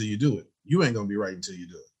right until you do it. You ain't going to be right until you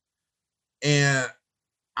do it. And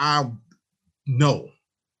I know.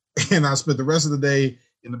 And I spent the rest of the day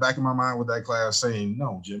in the back of my mind with that class saying,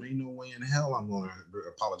 no, Jim, ain't no way in hell I'm going to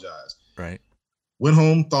apologize. Right. Went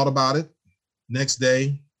home, thought about it. Next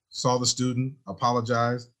day, saw the student,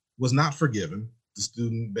 apologized, was not forgiven. The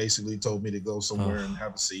student basically told me to go somewhere and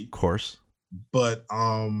have a seat. Of course. But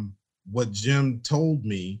what Jim told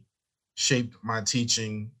me shaped my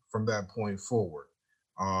teaching from that point forward.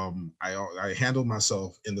 I handled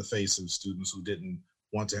myself in the face of students who didn't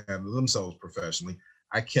want to handle themselves professionally.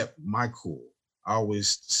 I kept my cool. I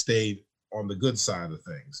always stayed on the good side of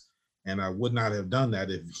things. And I would not have done that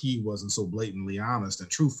if he wasn't so blatantly honest and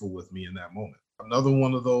truthful with me in that moment. Another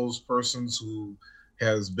one of those persons who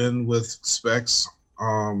has been with Specs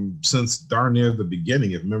since darn near the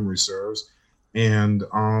beginning, if memory serves, and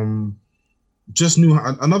just knew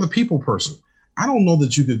another people person. I don't know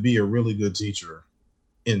that you could be a really good teacher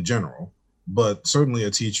in general, but certainly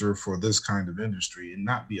a teacher for this kind of industry and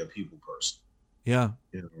not be a people person. Yeah.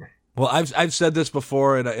 Well, I've said this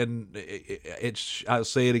before, and I'll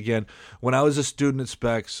say it again. When I was a student at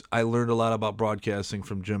Specs, I learned a lot about broadcasting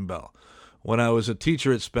from Jim Bell. When I was a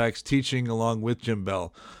teacher at Specs, teaching along with Jim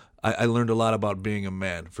Bell, I learned a lot about being a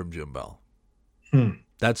man from Jim Bell.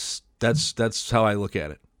 That's how I look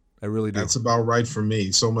at it. I really do. That's about right for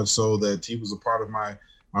me. So much so that he was a part of my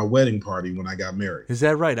wedding party when I got married. Is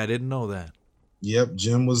that right? I didn't know that. Yep,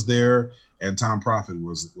 Jim was there, and Tom Profit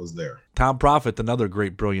was there. Tom Profit, another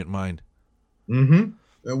great, brilliant mind.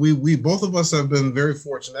 Mm-hmm. We both of us have been very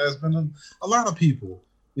fortunate. There's been a lot of people.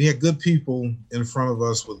 We had good people in front of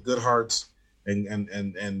us with good hearts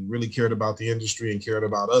and really cared about the industry and cared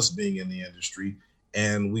about us being in the industry.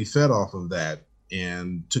 And we fed off of that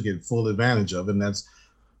and took it full advantage of. And that's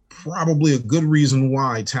probably a good reason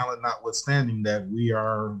why, talent notwithstanding, that we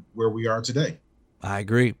are where we are today. I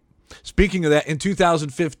agree. Speaking of that, in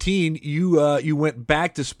 2015, you went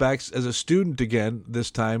back to Specs as a student again,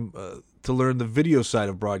 this time to learn the video side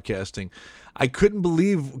of broadcasting. I couldn't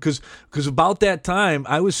believe, because about that time,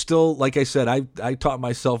 I was still, like I said, I taught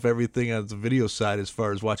myself everything on the video side as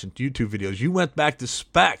far as watching YouTube videos. You went back to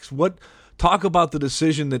Specs. Talk about the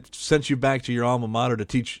decision that sent you back to your alma mater to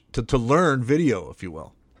teach, to learn video, if you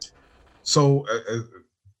will. So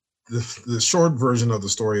the short version of the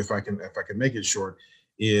story, if I can make it short,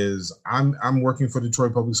 is I'm working for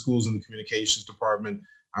Detroit Public Schools in the communications department.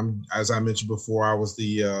 As I mentioned before, I was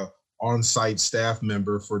the on-site staff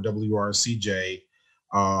member for WRCJ,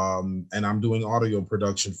 and I'm doing audio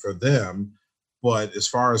production for them. But as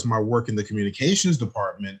far as my work in the communications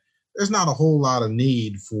department, there's not a whole lot of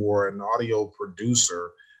need for an audio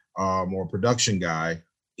producer or production guy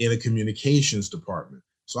in a communications department.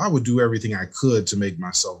 So I would do everything I could to make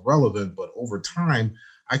myself relevant, but over time,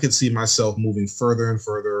 I could see myself moving further and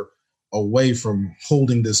further away from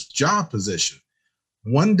holding this job position.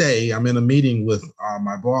 One day, I'm in a meeting with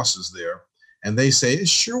my bosses there, and they say, it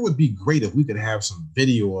sure would be great if we could have some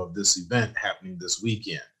video of this event happening this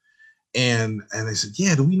weekend. And they said,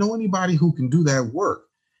 yeah, do we know anybody who can do that work?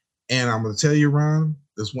 And I'm going to tell you, Ron,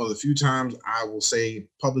 it's one of the few times I will say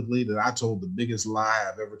publicly that I told the biggest lie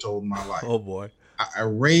I've ever told in my life. Oh, boy. I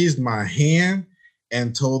raised my hand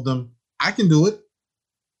and told them, I can do it.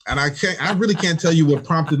 And I really can't tell you what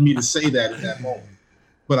prompted me to say that in that moment.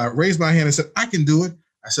 But I raised my hand and said, I can do it.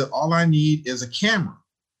 I said, all I need is a camera.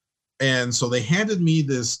 And so they handed me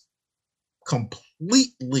this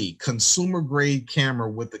completely consumer grade camera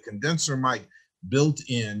with the condenser mic built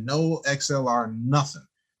in, no XLR, nothing.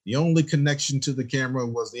 The only connection to the camera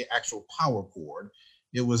was the actual power cord.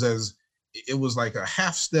 It was like a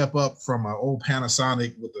half step up from an old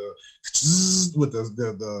Panasonic with the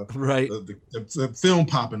film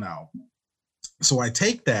popping out. So I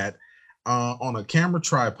take that on a camera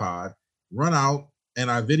tripod, run out, and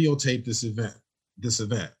I videotape this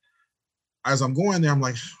event. As I'm going there, I'm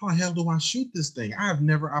like, how the hell do I shoot this thing? I have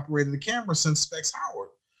never operated a camera since Specs Howard.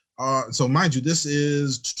 So mind you, this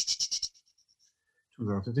is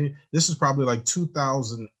 2015. This is probably like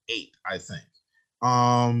 2008, I think.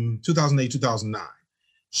 2008, 2009.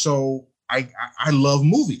 So I love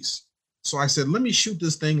movies. So I said, let me shoot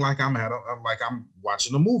this thing like I'm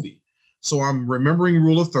watching a movie. So I'm remembering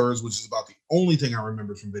rule of thirds, which is about the only thing I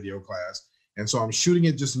remember from video class. And so I'm shooting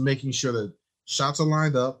it, just making sure that shots are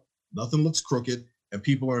lined up, nothing looks crooked, and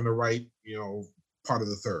people are in the right, part of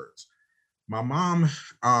the thirds. My mom,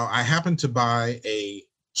 I happened to buy a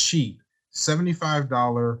cheap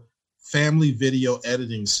 $75 family video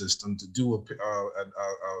editing system to do a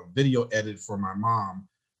video edit for my mom,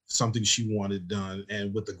 something she wanted done,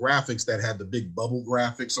 and with the graphics that had the big bubble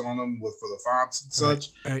graphics on them for the fonts and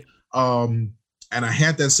such. Right. And I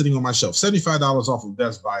had that sitting on my shelf, $75 off of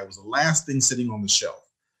Best Buy. It was the last thing sitting on the shelf.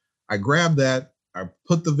 I grabbed that, I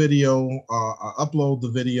put the video, I upload the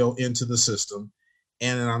video into the system,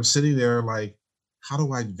 and then I'm sitting there like, how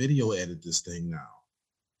do I video edit this thing now?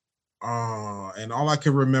 And all I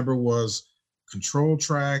could remember was control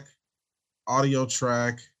track, audio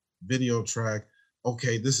track, video track.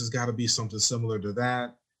 Okay, this has got to be something similar to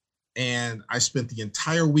that. And I spent the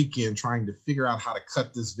entire weekend trying to figure out how to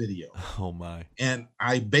cut this video. Oh my. And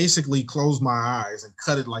I basically closed my eyes and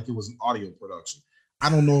cut it like it was an audio production. I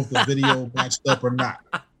don't know if the video matched up or not.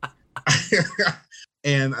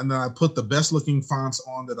 and then I put the best looking fonts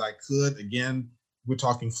on that I could. Again, we're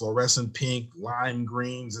talking fluorescent pink, lime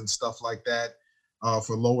greens, and stuff like that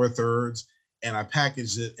for lower thirds. And I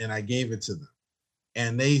packaged it and I gave it to them.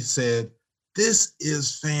 And they said, this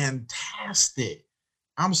is fantastic.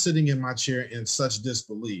 I'm sitting in my chair in such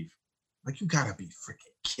disbelief. Like, you gotta be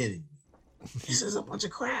freaking kidding me. This is a bunch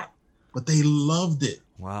of crap. But they loved it.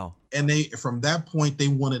 Wow. And from that point, they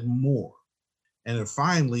wanted more. And then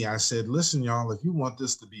finally I said, listen, y'all, if you want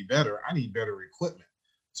this to be better, I need better equipment.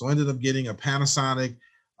 So I ended up getting a Panasonic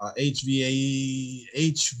HVAC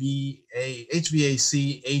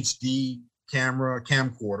HD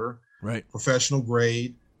camcorder, right? Professional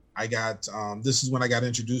grade. I got, this is when I got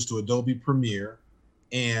introduced to Adobe Premiere.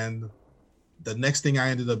 And the next thing I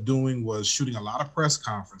ended up doing was shooting a lot of press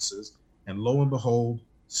conferences. And lo and behold,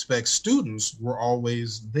 Spec students were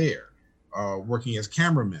always there working as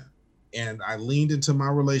cameramen. And I leaned into my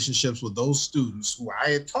relationships with those students who I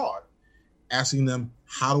had taught, asking them,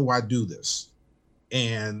 how do I do this?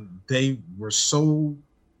 And they were so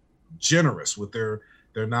generous with their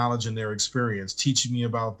knowledge and their experience, teaching me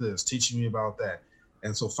about this, teaching me about that.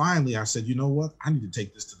 And so finally I said, you know what? I need to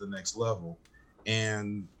take this to the next level.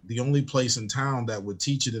 And the only place in town that would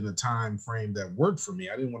teach it in a time frame that worked for me,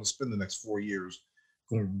 I didn't want to spend the next 4 years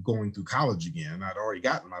going through college again. I'd already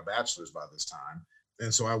gotten my bachelor's by this time.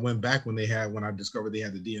 And so I went back when I discovered they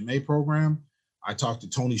had the DMA program. I talked to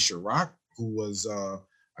Tony Chirac, who was a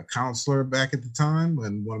counselor back at the time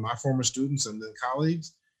and one of my former students and then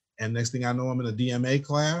colleagues. And next thing I know, I'm in a DMA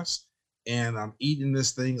class and I'm eating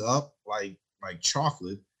this thing up like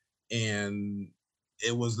chocolate. And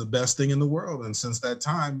it was the best thing in the world. And since that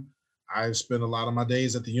time, I've spent a lot of my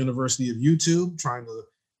days at the University of YouTube trying to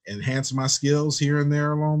enhance my skills here and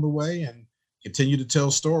there along the way, and continue to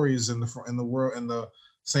tell stories in the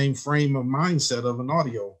same frame of mindset of an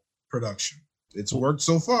audio production. It's worked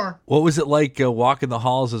so far. What was it like walking the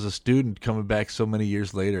halls as a student coming back so many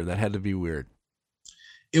years later? That had to be weird.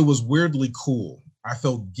 It was weirdly cool. I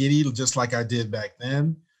felt giddy just like I did back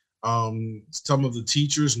then. Some of the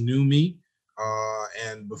teachers knew me,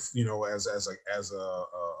 and as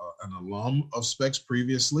an alum of Specs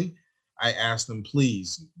previously, I asked them,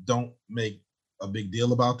 please don't make a big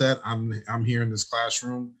deal about that. I'm here in this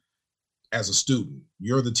classroom as a student.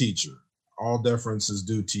 You're the teacher. All deference is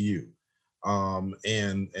due to you.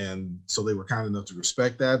 And so they were kind enough to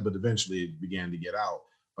respect that, but eventually it began to get out.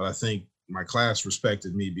 But I think my class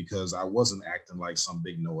respected me because I wasn't acting like some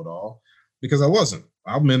big know-it-all, because I wasn't.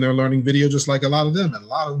 I'm in there learning video just like a lot of them, and a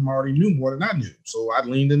lot of them already knew more than I knew. So I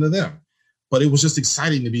leaned into them. But it was just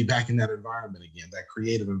exciting to be back in that environment again, that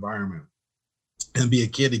creative environment, and be a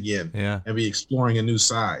kid again, and be exploring a new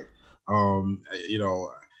side.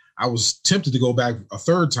 I was tempted to go back a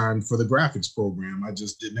third time for the graphics program. I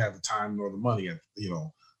just didn't have the time nor the money,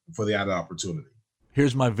 for the added opportunity.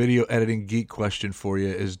 Here's my video editing geek question for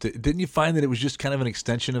you: didn't you find that it was just kind of an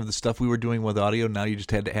extension of the stuff we were doing with audio? Now you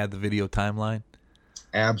just had to add the video timeline?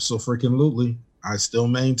 Absolutely. I still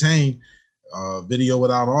maintain video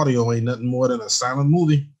without audio ain't nothing more than a silent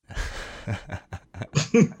movie.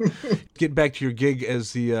 Getting back to your gig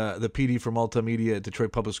as the PD for multimedia at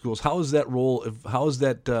Detroit Public Schools, how has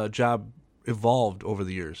that job evolved over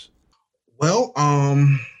the years? Well,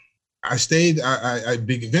 I stayed. I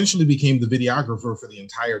eventually became the videographer for the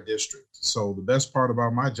entire district. So the best part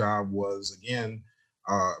about my job was, again,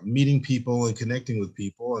 meeting people and connecting with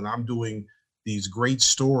people, and I'm doing these great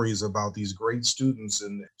stories about these great students.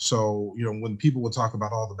 And so, when people would talk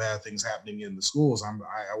about all the bad things happening in the schools,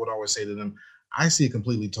 I would always say to them, I see a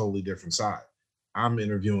completely, totally different side. I'm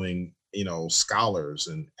interviewing, scholars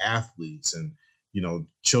and athletes and,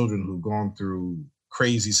 children who've gone through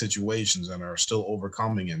crazy situations and are still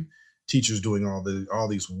overcoming, and teachers doing all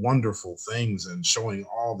these wonderful things and showing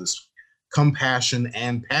all this compassion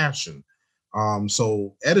and passion.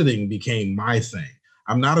 So editing became my thing.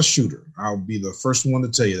 I'm not a shooter. I'll be the first one to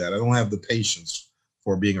tell you that. I don't have the patience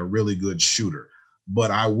for being a really good shooter,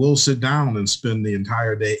 but I will sit down and spend the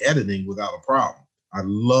entire day editing without a problem. I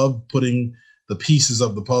love putting the pieces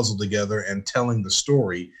of the puzzle together and telling the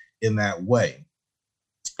story in that way.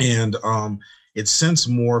 And it's since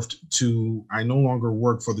morphed to, I no longer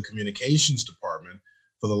work for the communications department.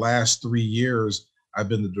 For the last 3 years, I've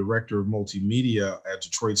been the director of multimedia at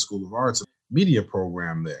Detroit School of Arts, media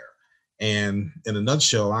program there. And in a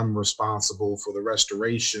nutshell, I'm responsible for the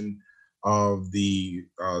restoration of the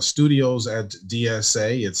studios at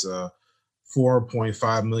DSA. It's a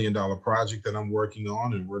 $4.5 million project that I'm working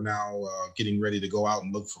on, and we're now getting ready to go out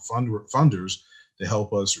and look for funders to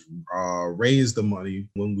help us raise the money.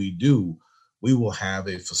 When we do, we will have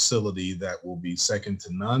a facility that will be second to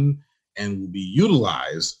none and will be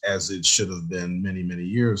utilized as it should have been many, many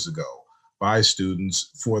years ago by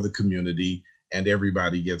students for the community, and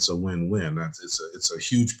everybody gets a win-win. It's a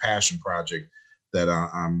huge passion project that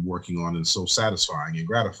I'm working on, and so satisfying and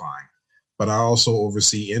gratifying. But I also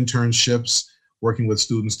oversee internships, working with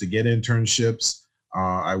students to get internships.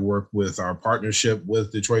 I work with our partnership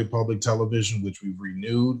with Detroit Public Television, which we've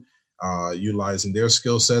renewed, utilizing their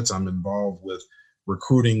skill sets. I'm involved with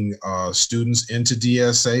recruiting students into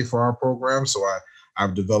DSA for our program. So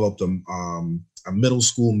I've developed a middle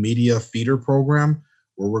school media feeder program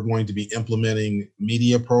where we're going to be implementing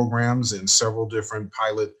media programs in several different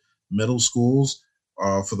pilot middle schools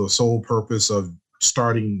for the sole purpose of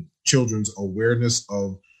starting children's awareness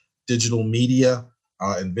of digital media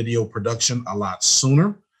and video production a lot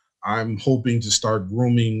sooner. I'm hoping to start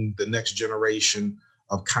grooming the next generation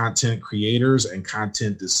of content creators and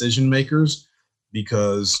content decision makers,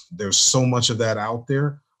 because there's so much of that out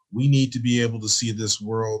there. We need to be able to see this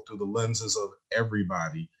world through the lenses of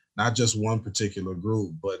everybody, not just one particular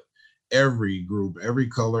group, but every group, every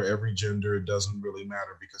color, every gender. It doesn't really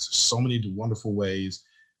matter, because there's so many wonderful ways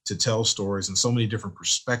to tell stories and so many different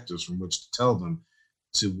perspectives from which to tell them.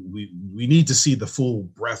 So we need to see the full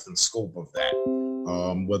breadth and scope of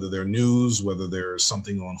that, whether they're news, whether there's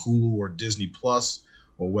something on Hulu or Disney Plus,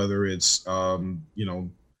 or whether it's a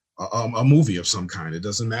movie of some kind. It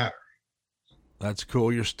doesn't matter. That's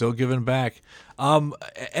cool. You're still giving back. And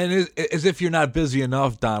as if you're not busy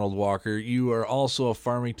enough, Donald Walker, you are also a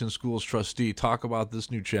Farmington Schools trustee. Talk about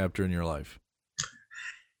this new chapter in your life.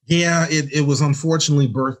 Yeah, it was unfortunately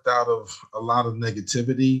birthed out of a lot of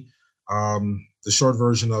negativity. The short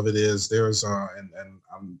version of it is there's, and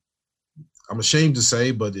I'm I'm ashamed to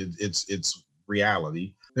say, but it's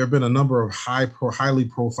reality. There have been a number of highly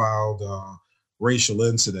profiled racial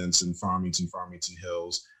incidents in Farmington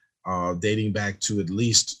Hills, dating back to at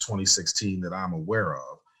least 2016 that I'm aware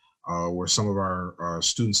of, where some of our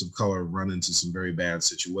students of color run into some very bad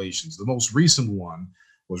situations. The most recent one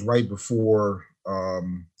was right before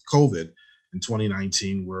COVID in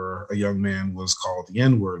 2019, where a young man was called the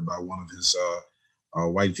N-word by one of his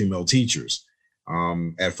white female teachers.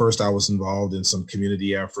 At first, I was involved in some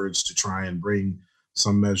community efforts to try and bring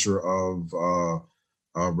some measure of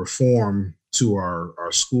reform to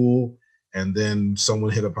our school. And then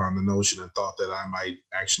someone hit upon the notion and thought that I might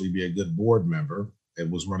actually be a good board member. It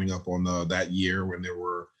was running up on that year when there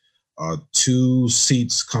were 2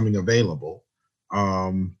 seats coming available.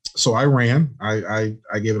 So I ran. I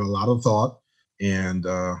gave it a lot of thought, and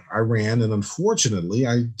I ran. And unfortunately,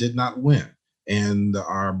 I did not win. And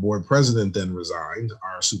our board president then resigned,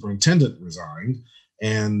 our superintendent resigned,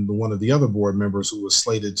 and one of the other board members who was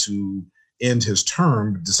slated to end his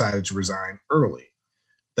term decided to resign early.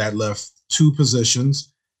 That left 2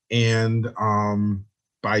 positions, and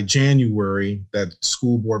by January, that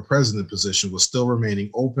school board president position was still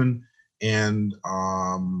remaining open, and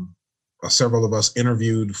several of us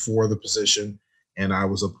interviewed for the position, and I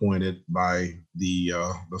was appointed by the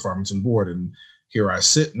Farmington board. And here I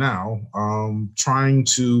sit now, trying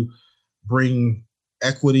to bring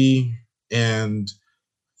equity and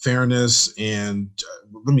fairness, and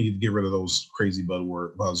let me get rid of those crazy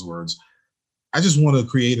buzzwords. I just want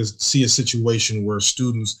to see a situation where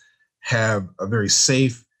students have a very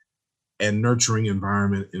safe and nurturing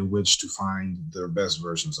environment in which to find their best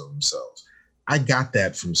versions of themselves. I got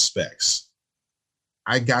that from Specs.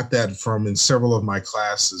 I got that from in several of my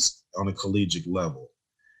classes on a collegiate level.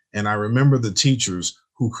 And I remember the teachers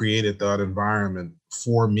who created that environment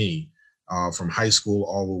for me from high school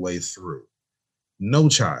all the way through. No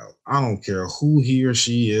child, I don't care who he or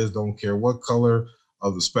she is, don't care what color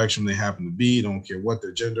of the spectrum they happen to be, don't care what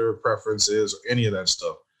their gender preference is or any of that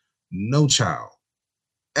stuff. No child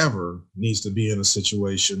ever needs to be in a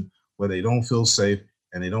situation where they don't feel safe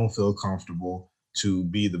and they don't feel comfortable to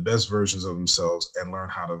be the best versions of themselves and learn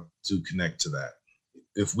how to connect to that.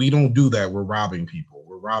 If we don't do that, we're robbing people.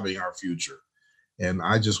 We're robbing our future. And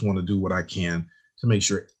I just want to do what I can to make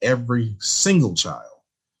sure every single child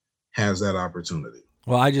has that opportunity.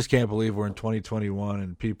 Well, I just can't believe we're in 2021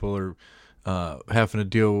 and people are having to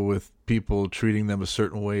deal with people treating them a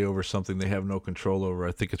certain way over something they have no control over.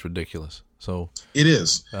 I think it's ridiculous. So it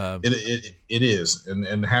is. It is.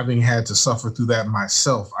 And having had to suffer through that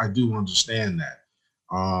myself, I do understand that.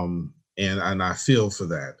 And I feel for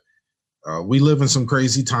that. We live in some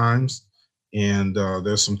crazy times, and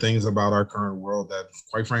there's some things about our current world that,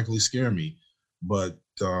 quite frankly, scare me. But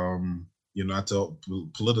not to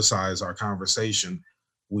politicize our conversation,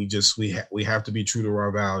 we have to be true to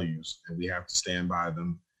our values, and we have to stand by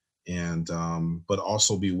them, and but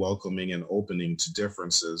also be welcoming and opening to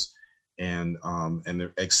differences, and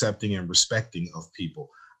accepting and respecting of people.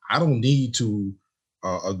 I don't need to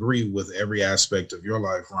agree with every aspect of your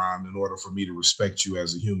life, Ron, in order for me to respect you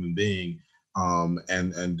as a human being,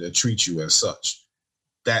 and treat you as such.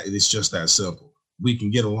 That it's just that simple. We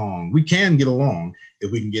can get along. We can get along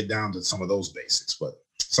if we can get down to some of those basics. But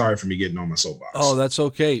sorry for me getting on my soapbox. Oh, that's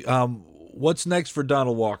okay. What's next for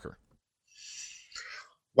Donald Walker?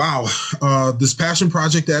 Wow. This passion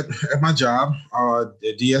project at my job,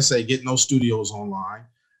 at DSA, Get No Studios Online.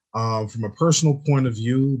 From a personal point of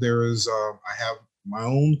view, I have my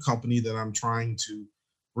own company that I'm trying to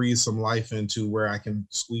breathe some life into where I can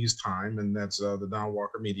squeeze time, and that's the Don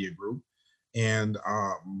Walker Media Group. And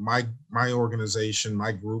my organization,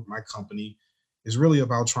 my group, my company is really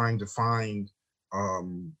about trying to find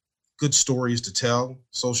good stories to tell,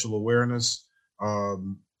 social awareness,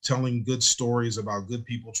 telling good stories about good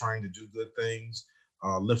people trying to do good things,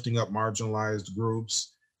 lifting up marginalized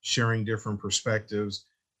groups, sharing different perspectives,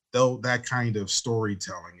 though that kind of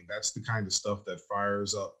storytelling. And that's the kind of stuff that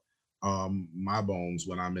fires up my bones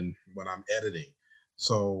when I'm editing.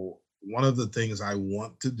 So one of the things I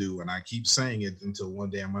want to do, and I keep saying it until one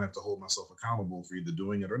day I'm gonna have to hold myself accountable for either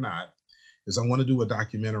doing it or not, is I want to do a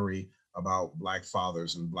documentary about Black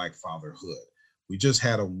fathers and Black fatherhood. We just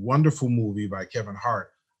had a wonderful movie by Kevin Hart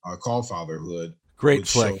called Fatherhood. Great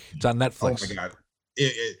flick. It's on Netflix. Oh my God.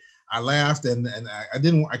 I laughed and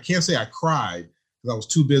I can't say I cried because I was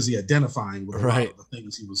too busy identifying with a lot of the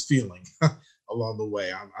things he was feeling along the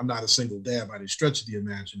way. I'm not a single dad by any stretch of the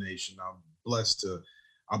imagination. I'm blessed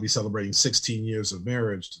I'll be celebrating 16 years of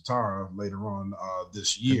marriage to Tara later on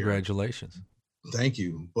this year. Congratulations. Thank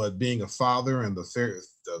you. But being a father and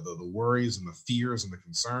the worries and the fears and the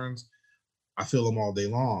concerns, I feel them all day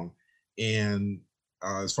long. And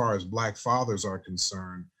as far as Black fathers are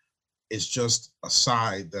concerned, it's just a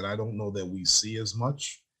side that I don't know that we see as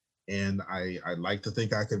much. And I'd like to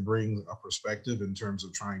think I could bring a perspective in terms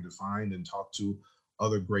of trying to find and talk to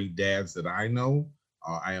other great dads that I know.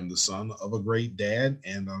 I am the son of a great dad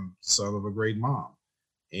and I'm son of a great mom.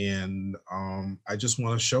 And I just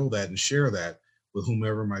want to show that and share that with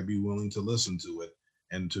whomever might be willing to listen to it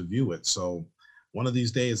and to view it. So one of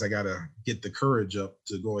these days, I got to get the courage up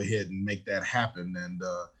to go ahead and make that happen. And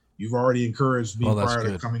you've already encouraged me prior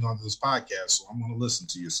to coming onto this podcast, so I'm going to listen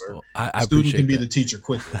to you, sir. Well, I student can be that. The teacher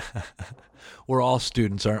quickly. We're all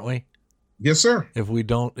students, aren't we? Yes, sir. If we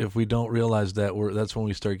don't realize that, that's when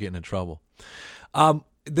we start getting in trouble.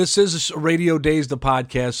 This is Radio Days, the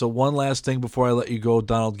podcast. So one last thing before I let you go,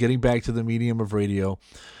 Donald, getting back to the medium of radio.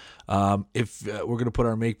 If we're going to put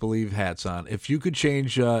our make-believe hats on, if you could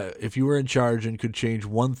change, if you were in charge and could change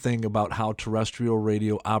one thing about how terrestrial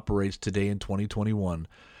radio operates today in 2021,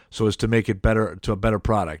 so as to make it better, to a better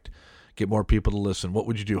product, get more people to listen, what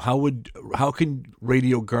would you do? How can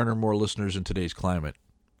radio garner more listeners in today's climate?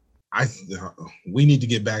 We need to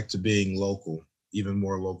get back to being local, even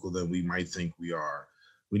more local than we might think we are.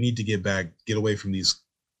 We need to get away from these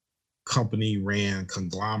company-ran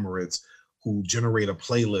conglomerates who generate a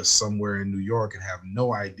playlist somewhere in New York and have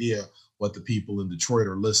no idea what the people in Detroit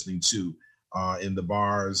are listening to in the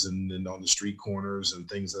bars and on the street corners and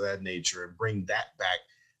things of that nature, and bring that back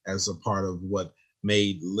as a part of what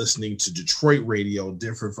made listening to Detroit radio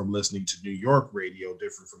different from listening to New York radio,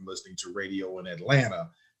 different from listening to radio in Atlanta,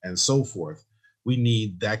 and so forth. We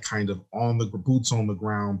need that kind of boots on the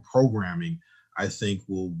ground programming, I think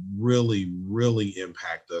will really, really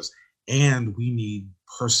impact us. And we need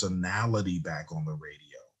personality back on the radio.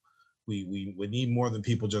 We need more than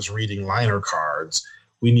people just reading liner cards.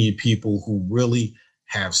 We need people who really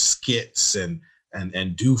have skits and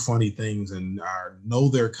do funny things and know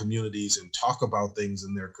their communities and talk about things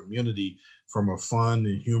in their community from a fun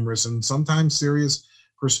and humorous and sometimes serious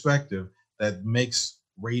perspective that makes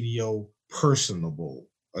radio personable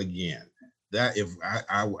again. That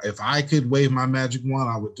if I could wave my magic wand,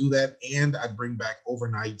 I would do that, and I'd bring back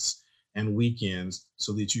overnights and weekends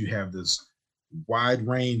so that you have this wide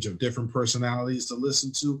range of different personalities to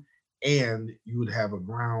listen to, and you would have a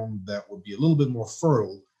ground that would be a little bit more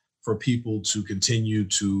fertile for people to continue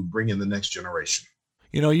to bring in the next generation.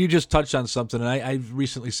 You know, you just touched on something, and I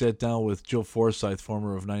recently sat down with Jill Forsyth,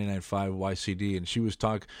 former of 99.5 YCD, and she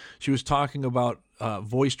was talking about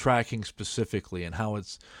voice tracking specifically and how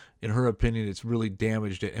it's, in her opinion, it's really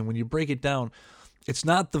damaged it. And when you break it down, it's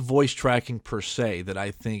not the voice tracking per se that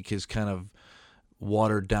I think is kind of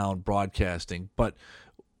watered down broadcasting, but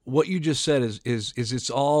what you just said is it's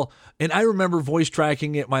all. And I remember voice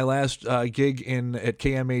tracking at my last gig at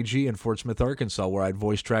KMAG in Fort Smith, Arkansas, where I'd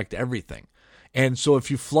voice tracked everything. And so if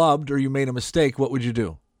you flubbed or you made a mistake, what would you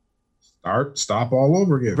do? Stop all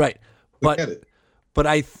over again. Right. But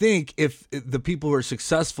I think if the people who are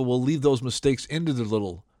successful will leave those mistakes into their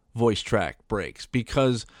little voice track breaks,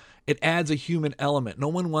 because it adds a human element. No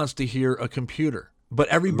one wants to hear a computer, but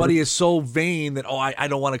everybody is so vain that, I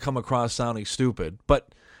don't want to come across sounding stupid.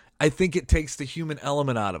 But I think it takes the human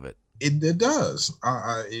element out of it. It does.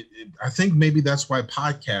 I think maybe that's why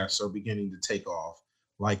podcasts are beginning to take off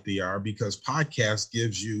like they are, because podcast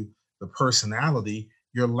gives you the personality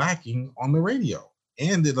you're lacking on the radio.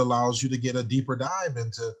 And it allows you to get a deeper dive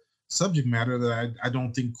into subject matter that I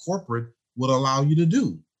don't think corporate would allow you to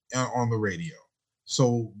do on the radio.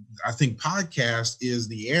 So I think podcast is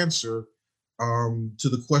the answer to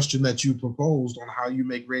the question that you proposed on how you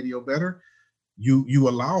make radio better. You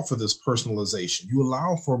allow for this personalization. You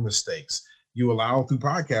allow for mistakes. You allow through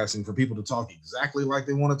podcasting for people to talk exactly like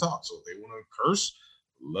they want to talk. So if they want to curse,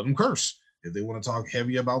 let them curse. If they want to talk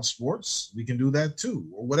heavy about sports, we can do that too,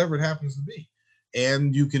 or whatever it happens to be.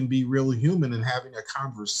 And you can be real human in having a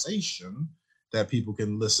conversation that people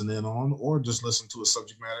can listen in on, or just listen to a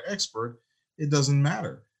subject matter expert. It doesn't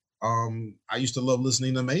matter. I used to love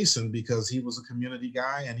listening to Mason because he was a community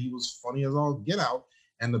guy and he was funny as all get out.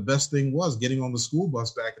 And the best thing was getting on the school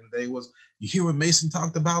bus back in the day was, you hear what Mason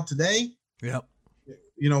talked about today? Yep.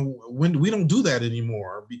 You know, when we don't do that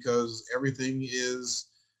anymore because everything is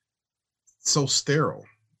so sterile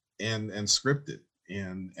and scripted,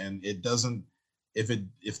 and it doesn't, if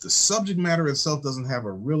the subject matter itself doesn't have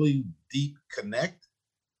a really deep connect,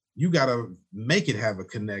 you got to make it have a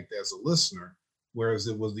connect as a listener. Whereas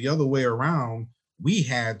it was the other way around, we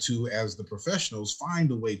had to, as the professionals,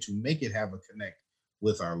 find a way to make it have a connect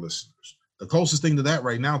with our listeners. The closest thing to that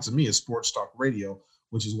right now to me is sports talk radio,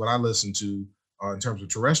 which is what I listen to in terms of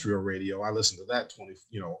terrestrial radio. I listen to that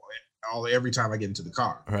every time I get into the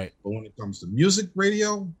car. Right. But when it comes to music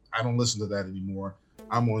radio, I don't listen to that anymore.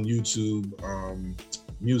 I'm on YouTube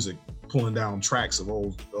Music, pulling down tracks of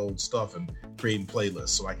old stuff and creating playlists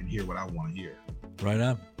so I can hear what I want to hear. Right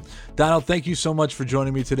on. Donald, thank you so much for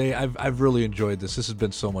joining me today. I've really enjoyed this. This has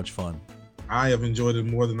been so much fun. I have enjoyed it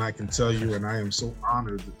more than I can tell you, and I am so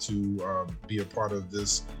honored to be a part of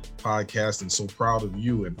this podcast and so proud of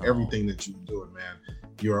you and everything that you're doing, man.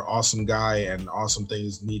 You're an awesome guy, and awesome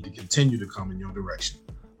things need to continue to come in your direction.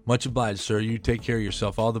 Much obliged, sir. You take care of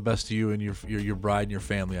yourself. All the best to you and your bride and your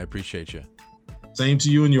family. I appreciate you. Same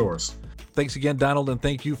to you and yours. Thanks again, Donald, and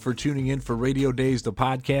thank you for tuning in for Radio Days, the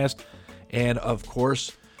podcast. And, of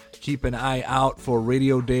course, keep an eye out for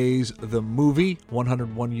Radio Days, the movie,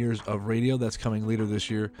 101 Years of Radio. That's coming later this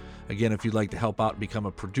year. Again, if you'd like to help out and become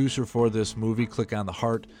a producer for this movie, click on the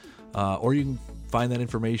heart, or you can find that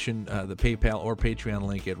information, the PayPal or Patreon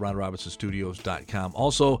link at RonRobinsonStudios.com.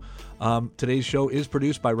 Also, today's show is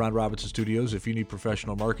produced by Ron Robinson Studios. If you need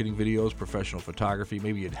professional marketing videos, professional photography,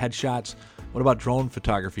 maybe you had headshots, what about drone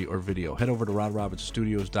photography or video? Head over to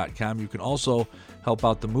RonRobinsonStudios.com. You can also help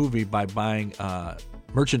out the movie by buying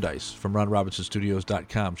merchandise from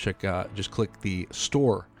RonRobinsonStudios.com. Just click the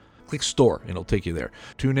store. Click store, and it'll take you there.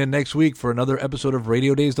 Tune in next week for another episode of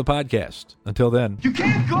Radio Days, the podcast. Until then. You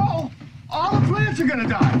can't go! All the plants are gonna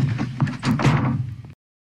die!